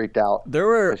so freaked out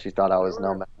because she thought I was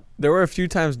Nomad. There were a few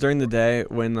times during the day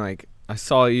when I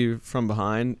saw you from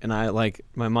behind and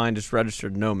my mind just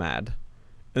registered Nomad.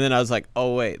 And then I was like,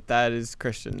 oh wait, that is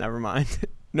Christian, never mind.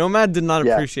 Nomad did not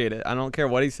appreciate it. I don't care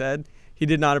what he said. He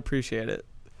did not appreciate it.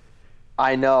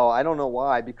 I know. I don't know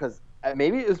why, because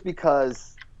maybe it was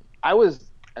because I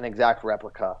was an exact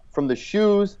replica. From the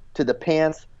shoes to the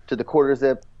pants to the quarter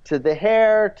zip to the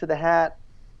hair, to the hat,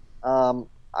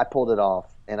 I pulled it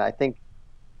off. And I think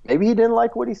maybe he didn't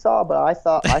like what he saw, but I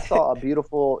saw a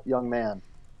beautiful young man,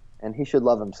 and he should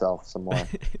love himself some more.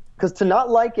 Because to not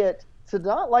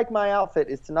like my outfit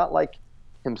is to not like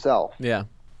himself. Yeah.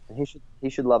 And he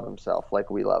should love himself like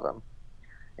we love him.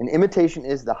 And imitation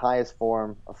is the highest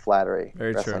form of flattery.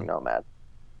 Very Wrestling true. Nomad.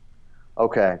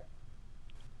 Okay.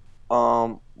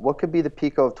 What could be the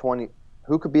Pico of 20?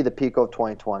 Who could be the Pico of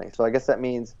 2020? So I guess that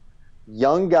means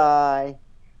young guy,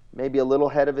 maybe a little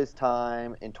ahead of his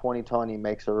time, in 2020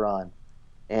 makes a run.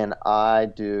 And I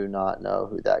do not know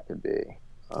who that could be.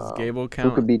 Does Gable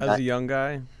count as a young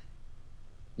guy?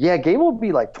 Yeah, Gable would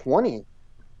be like 20.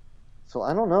 So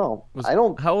I don't know.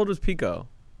 How old was Pico?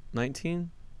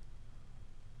 19?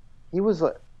 He was,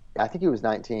 I think he was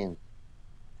 19.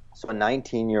 So a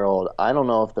 19-year-old, I don't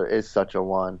know if there is such a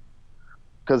one.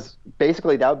 Because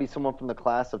basically that would be someone from the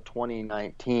class of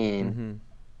 2019. Mm-hmm.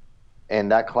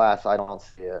 And that class, I don't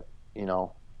see it,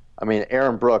 I mean,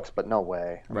 Aaron Brooks, but no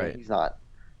way. I mean, he's not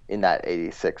in that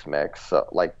 86 mix, so,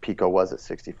 like Pico was at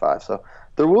 65. So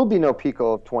there will be no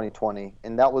Pico of 2020,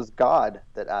 and that was God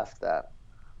that asked that.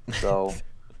 So,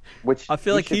 which I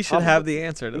feel like he should have the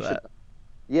answer to that.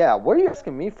 Yeah, what are you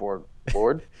asking me for,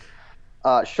 Lord?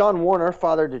 Sean Warner,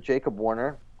 father to Jacob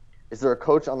Warner. Is there a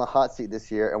coach on the hot seat this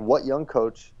year, and what young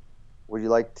coach would you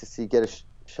like to see get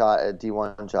a shot at a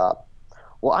D1 job?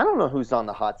 Well, I don't know who's on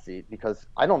the hot seat because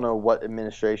I don't know what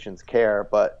administrations care,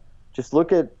 but just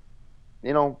look at,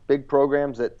 big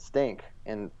programs that stink,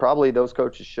 and probably those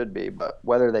coaches should be, but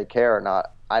whether they care or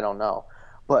not, I don't know.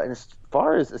 But as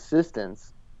far as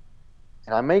assistants,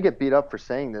 and I may get beat up for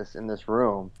saying this in this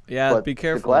room. Yeah, but be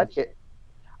careful. I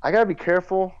gotta be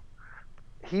careful.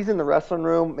 He's in the wrestling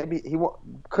room. Maybe he won't.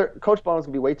 Coach Bono's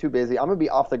gonna be way too busy. I'm gonna be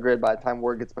off the grid by the time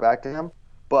word gets back to him.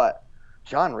 But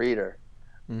John Reeder,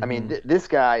 I mean, this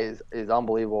guy is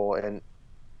unbelievable, and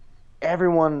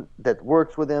everyone that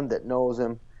works with him, that knows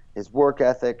him, his work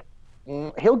ethic,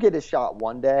 he'll get his shot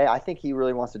one day. I think he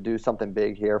really wants to do something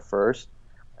big here first,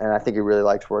 and I think he really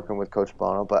likes working with Coach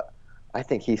Bono. But I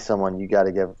think he's someone you got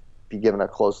to be given a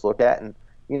close look at, and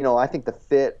I think the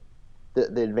fit,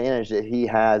 the advantage that he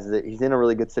has, that he's in a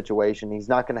really good situation. He's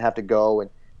not going to have to go and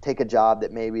take a job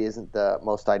that maybe isn't the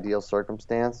most ideal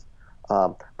circumstance.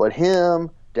 But him,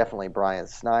 definitely Brian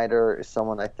Snyder is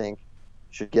someone I think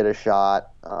should get a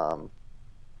shot.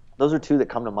 Those are two that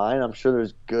come to mind. I'm sure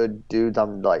there's good dudes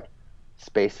I'm like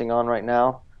spacing on right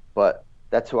now, but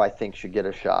that's who I think should get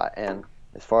a shot. And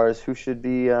as far as who should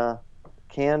be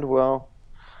canned, well,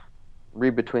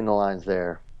 read between the lines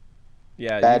there.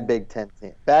 Yeah, bad Big Ten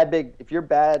team. If you're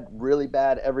bad, really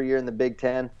bad every year in the Big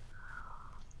Ten,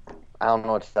 I don't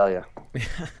know what to tell you.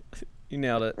 You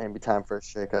nailed it. Maybe time for a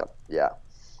shakeup. Yeah.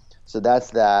 So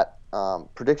that's that.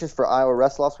 Predictions for Iowa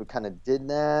wrestling-offs, we kind of did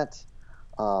that.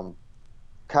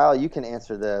 Kyle, you can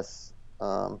answer this.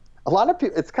 A lot of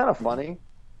people, it's kind of funny.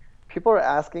 People are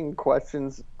asking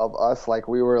questions of us like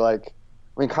we were like,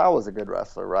 I mean, Kyle was a good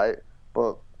wrestler, right?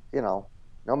 But,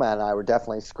 Nomad and I were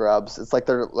definitely scrubs. It's like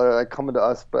they're like coming to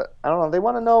us, but I don't know. They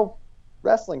want to know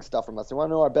wrestling stuff from us. They want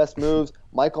to know our best moves.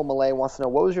 Michael Malay wants to know,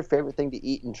 what was your favorite thing to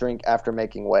eat and drink after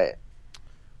making weight?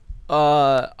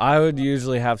 I would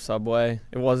usually have Subway.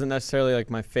 It wasn't necessarily like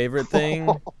my favorite thing.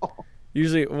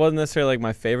 Usually it wasn't necessarily like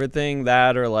my favorite thing,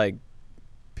 that or like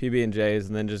PB&Js,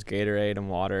 and then just Gatorade and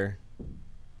water.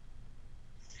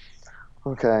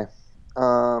 Okay.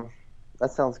 That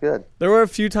sounds good. There were a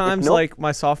few times like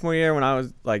my sophomore year when I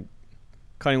was like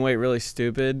cutting weight really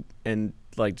stupid and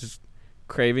like just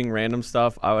craving random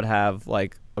stuff. I would have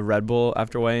like a Red Bull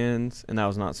after weigh-ins, and that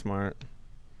was not smart.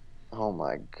 Oh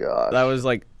my gosh. That was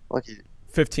like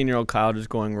 15-year-old Kyle just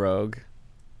going rogue.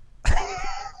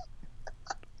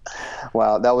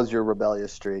 Wow, that was your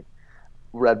rebellious streak.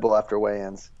 Red Bull after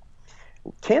weigh-ins.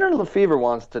 Tanner Lefevre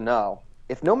wants to know,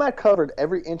 if Nomad covered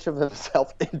every inch of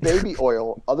himself in baby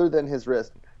oil other than his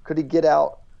wrist, could he get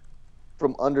out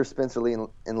from under Spencer Lee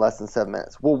in less than 7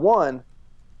 minutes? Well, one,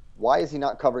 why is he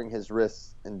not covering his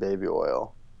wrists in baby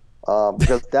oil?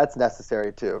 Because that's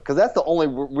necessary too. Because that's the only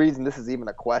reason this is even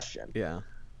a question. Yeah.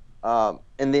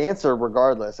 And the answer,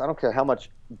 regardless, I don't care how much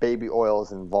baby oil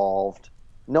is involved.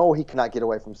 No, he cannot get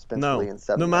away from Spencer Lee in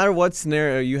 7 minutes. No matter what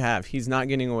scenario you have, he's not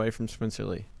getting away from Spencer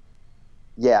Lee.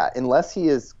 Yeah, unless he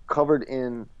is covered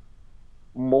in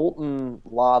molten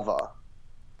lava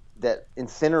that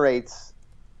incinerates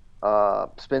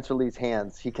Spencer Lee's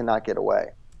hands, he cannot get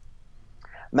away.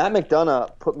 Matt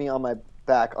McDonough put me on my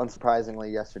back,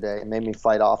 unsurprisingly, yesterday and made me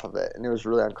fight off of it, and it was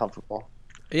really uncomfortable.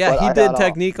 Yeah, he did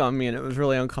technique on me, and it was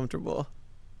really uncomfortable.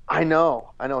 I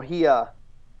know.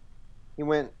 He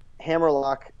went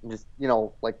hammerlock, just,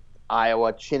 like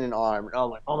Iowa, chin and arm, and I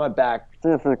was like, on my back,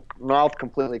 mouth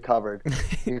completely covered.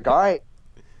 He's like, all right,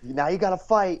 now you got to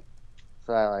fight.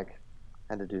 So I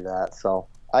had to do that. So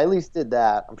I at least did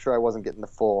that. I'm sure I wasn't getting the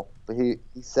full, but he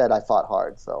said I fought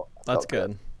hard, so that's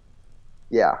good.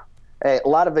 Yeah. Hey, a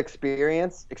lot of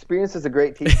experience. Experience is a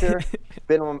great teacher.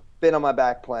 been on my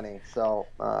back plenty. So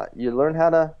you learn how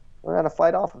to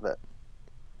fight off of it.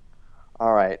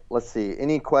 All right. Let's see.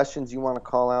 Any questions you want to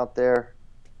call out there,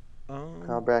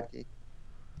 Kyle Bradke?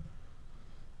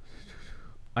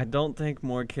 I don't think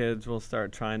more kids will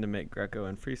start trying to make Greco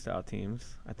and freestyle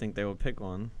teams. I think they will pick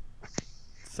one.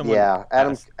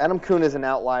 Adam Kuhn is an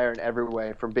outlier in every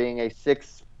way, from being a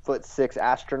 6'6"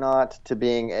 astronaut to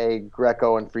being a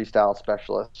Greco and freestyle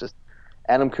specialist. Just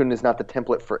Adam Kuhn is not the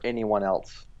template for anyone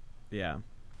else. Yeah.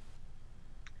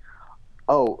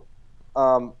 Oh,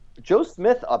 Joe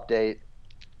Smith update.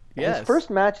 Yes. His first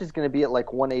match is going to be at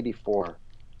like 184,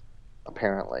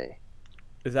 apparently.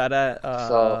 Is that at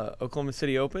Oklahoma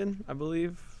City Open, I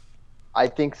believe? I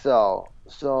think so.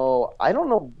 So I don't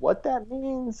know what that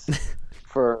means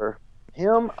for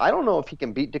him. I don't know if he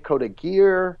can beat Dakota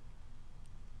Gear.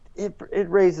 It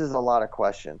raises a lot of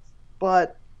questions.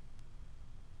 But,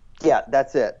 yeah,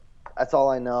 that's it. That's all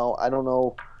I know. I don't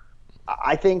know.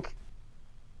 I think,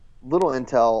 little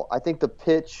intel, I think the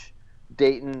pitch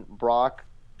Dayton Brock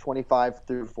 25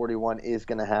 through 41 is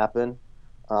going to happen.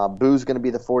 Boo's going to be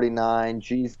the 49.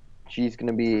 G's going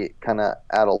to be kind of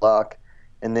out of luck.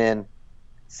 And then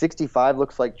 65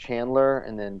 looks like Chandler,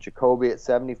 and then Jacoby at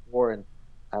 74. And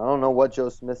I don't know what Joe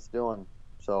Smith's doing.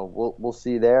 So we'll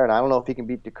see there. And I don't know if he can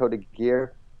beat Dakota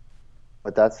Gear,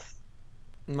 but that's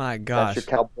my gosh. That's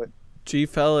your Cowboy. G.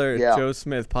 Feller, Joe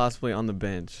Smith possibly on the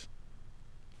bench.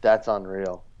 That's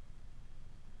unreal.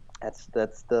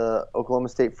 That's the Oklahoma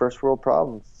State first world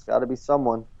problems. It's got to be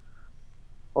someone.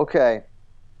 Okay.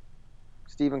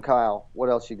 Steve and Kyle, what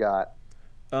else you got?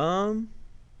 I'm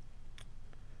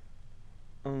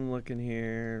looking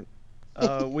here.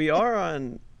 We are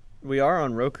on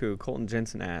Roku. Colton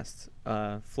Jensen asked.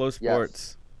 Flow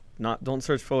Sports. Yes. Don't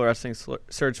search Flow Wrestling.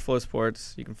 Search Flow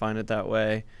Sports. You can find it that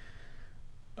way.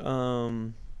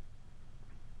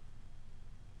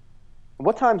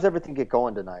 What time's everything get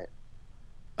going tonight?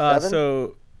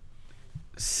 So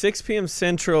 6 p.m.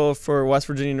 Central for West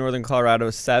Virginia, Northern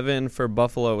Colorado, 7 for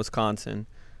Buffalo, Wisconsin.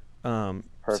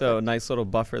 So nice little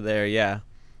buffer there, yeah.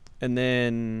 And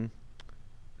then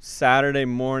Saturday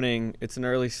morning, it's an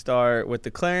early start with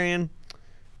the Clarion,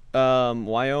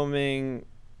 Wyoming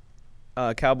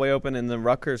Cowboy Open, and the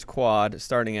Rutgers Quad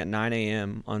starting at 9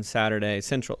 a.m. on Saturday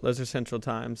Central. Those are Central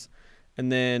times.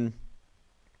 And then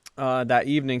that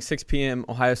evening, 6 p.m.,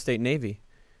 Ohio State Navy.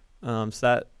 So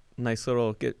that nice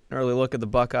little get an early look at the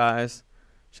Buckeyes.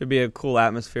 Should be a cool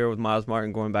atmosphere with Miles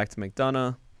Martin going back to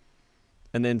McDonough.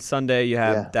 And then Sunday you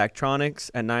have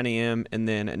Daktronics at 9 a.m. And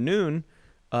then at noon,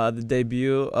 the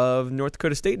debut of North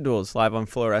Dakota State Duels live on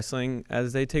Flow Wrestling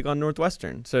as they take on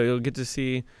Northwestern. So you'll get to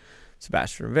see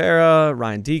Sebastian Rivera,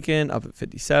 Ryan Deacon up at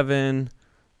 57.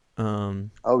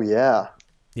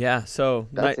 Yeah, so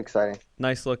that's exciting.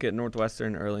 Nice look at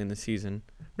Northwestern early in the season.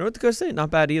 North Dakota State,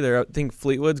 not bad either. I think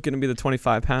Fleetwood's going to be the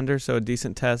 25-pounder, so a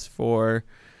decent test for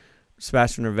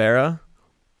Sebastian Rivera.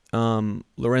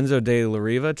 Lorenzo de la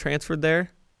Riva transferred there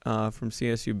from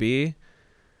CSUB.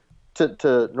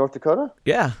 To North Dakota?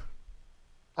 Yeah.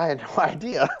 I had no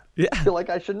idea. Yeah. I feel like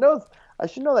I should know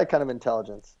that kind of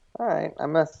intelligence. All right, I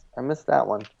missed that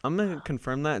one. I'm going to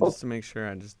confirm that just to make sure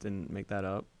I just didn't make that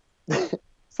up.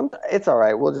 It's all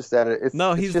right. We'll just edit it.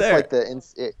 He's just there.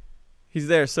 Like he's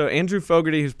there. So Andrew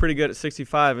Fogarty, who's pretty good at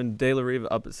 65, and De La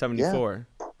Riva up at 74.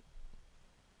 Yeah.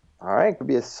 All right, could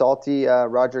be a salty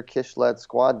Roger Kish-led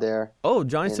squad there. Oh,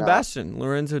 Johnny Sebastian,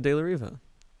 Lorenzo De La Riva.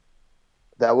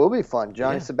 That will be fun.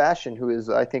 Johnny Sebastian, who is,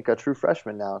 I think, a true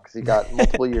freshman now because he got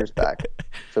multiple years back.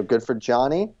 So good for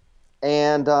Johnny.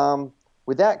 And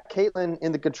with that, Caitlin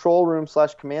in the control room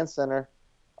 / command center,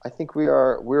 I think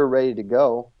we're ready to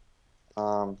go.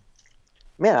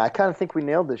 Man, I kind of think we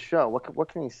nailed this show. What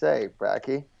can you say,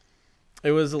 Bracky?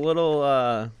 It was a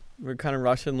little we're kind of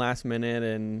rushing last minute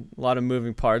and a lot of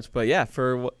moving parts, but yeah,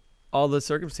 for all the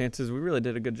circumstances, we really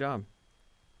did a good job.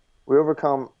 We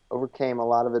overcame a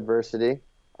lot of adversity.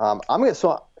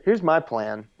 So here's my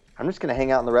plan. I'm just gonna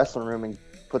hang out in the wrestling room and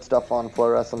put stuff on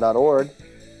flowwrestling.org,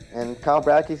 and Kyle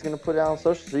Bracky's gonna put it out on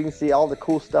social, so you can see all the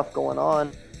cool stuff going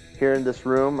on here in this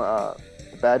room. The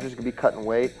Badgers gonna be cutting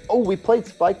weight. Oh, we played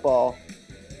spike ball.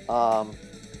 I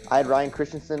had Ryan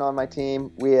Christensen on my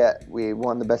team. We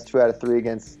won the best 2 out of 3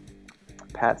 against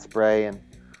Pat Spray and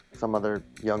some other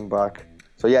young buck.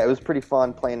 So yeah, it was pretty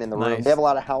fun playing in the room. They have a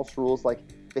lot of house rules, like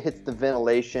if it hits the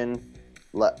ventilation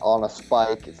on a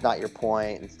spike, it's not your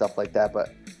point and stuff like that.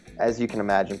 But as you can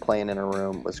imagine, playing in a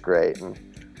room was great, and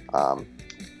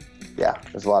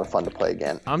it was a lot of fun to play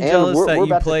again. I'm jealous that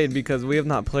you played because we have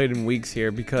not played in weeks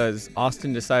here because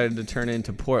Austin decided to turn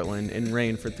into Portland and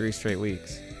rain for 3 straight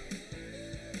weeks.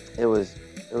 It was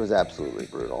absolutely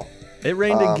brutal. It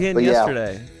rained again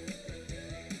yesterday.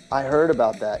 I heard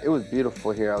about that. It was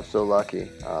beautiful here. I was so lucky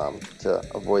to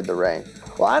avoid the rain.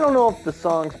 Well, I don't know if the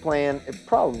song's playing. It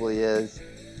probably is.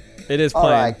 It is playing.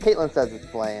 All right, Caitlin says it's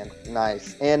playing.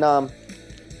 Nice. And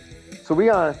so we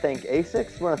want to thank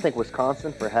ASICS. We want to thank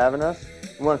Wisconsin for having us.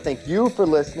 We want to thank you for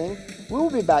listening. We will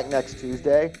be back next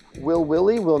Tuesday. Will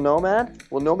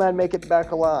Nomad make it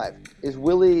back alive?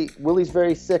 Willie's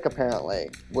very sick apparently.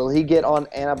 Will he get on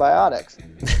antibiotics?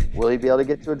 Will he be able to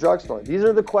get to a drugstore? These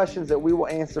are the questions that we will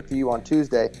answer for you on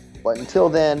Tuesday. But until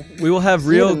then, we will have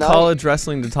real college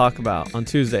wrestling to talk about on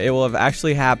Tuesday. It will have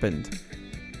actually happened.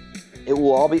 It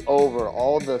will all be over.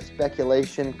 All the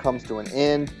speculation comes to an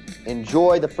end.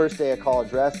 Enjoy the first day of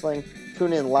college wrestling.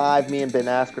 Tune in live, me and Ben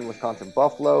Askren, Wisconsin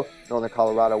Buffalo, Northern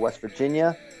Colorado, West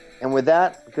Virginia. And with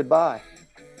that, goodbye.